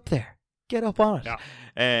 Get up there. Get up on it. Yeah.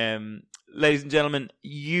 ladies and gentlemen,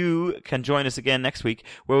 you can join us again next week,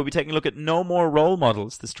 where we'll be taking a look at No More Role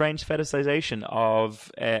Models, the strange fetishization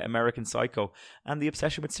of American Psycho and the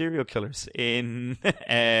obsession with serial killers in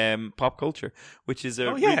pop culture, which is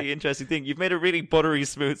a really interesting thing. You've made a really buttery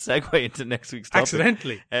smooth segue into next week's topic.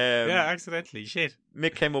 Accidentally. Accidentally. Shit.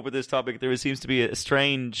 Mick came up with this topic. There seems to be a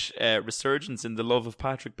strange resurgence in the love of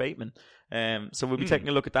Patrick Bateman. So we'll be taking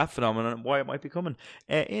a look at that phenomenon and why it might be coming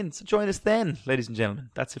in. So join us then, ladies and gentlemen.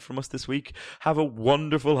 That's it from us this week. Have a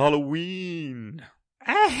wonderful Halloween.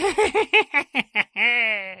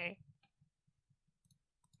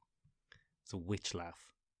 It's a witch laugh.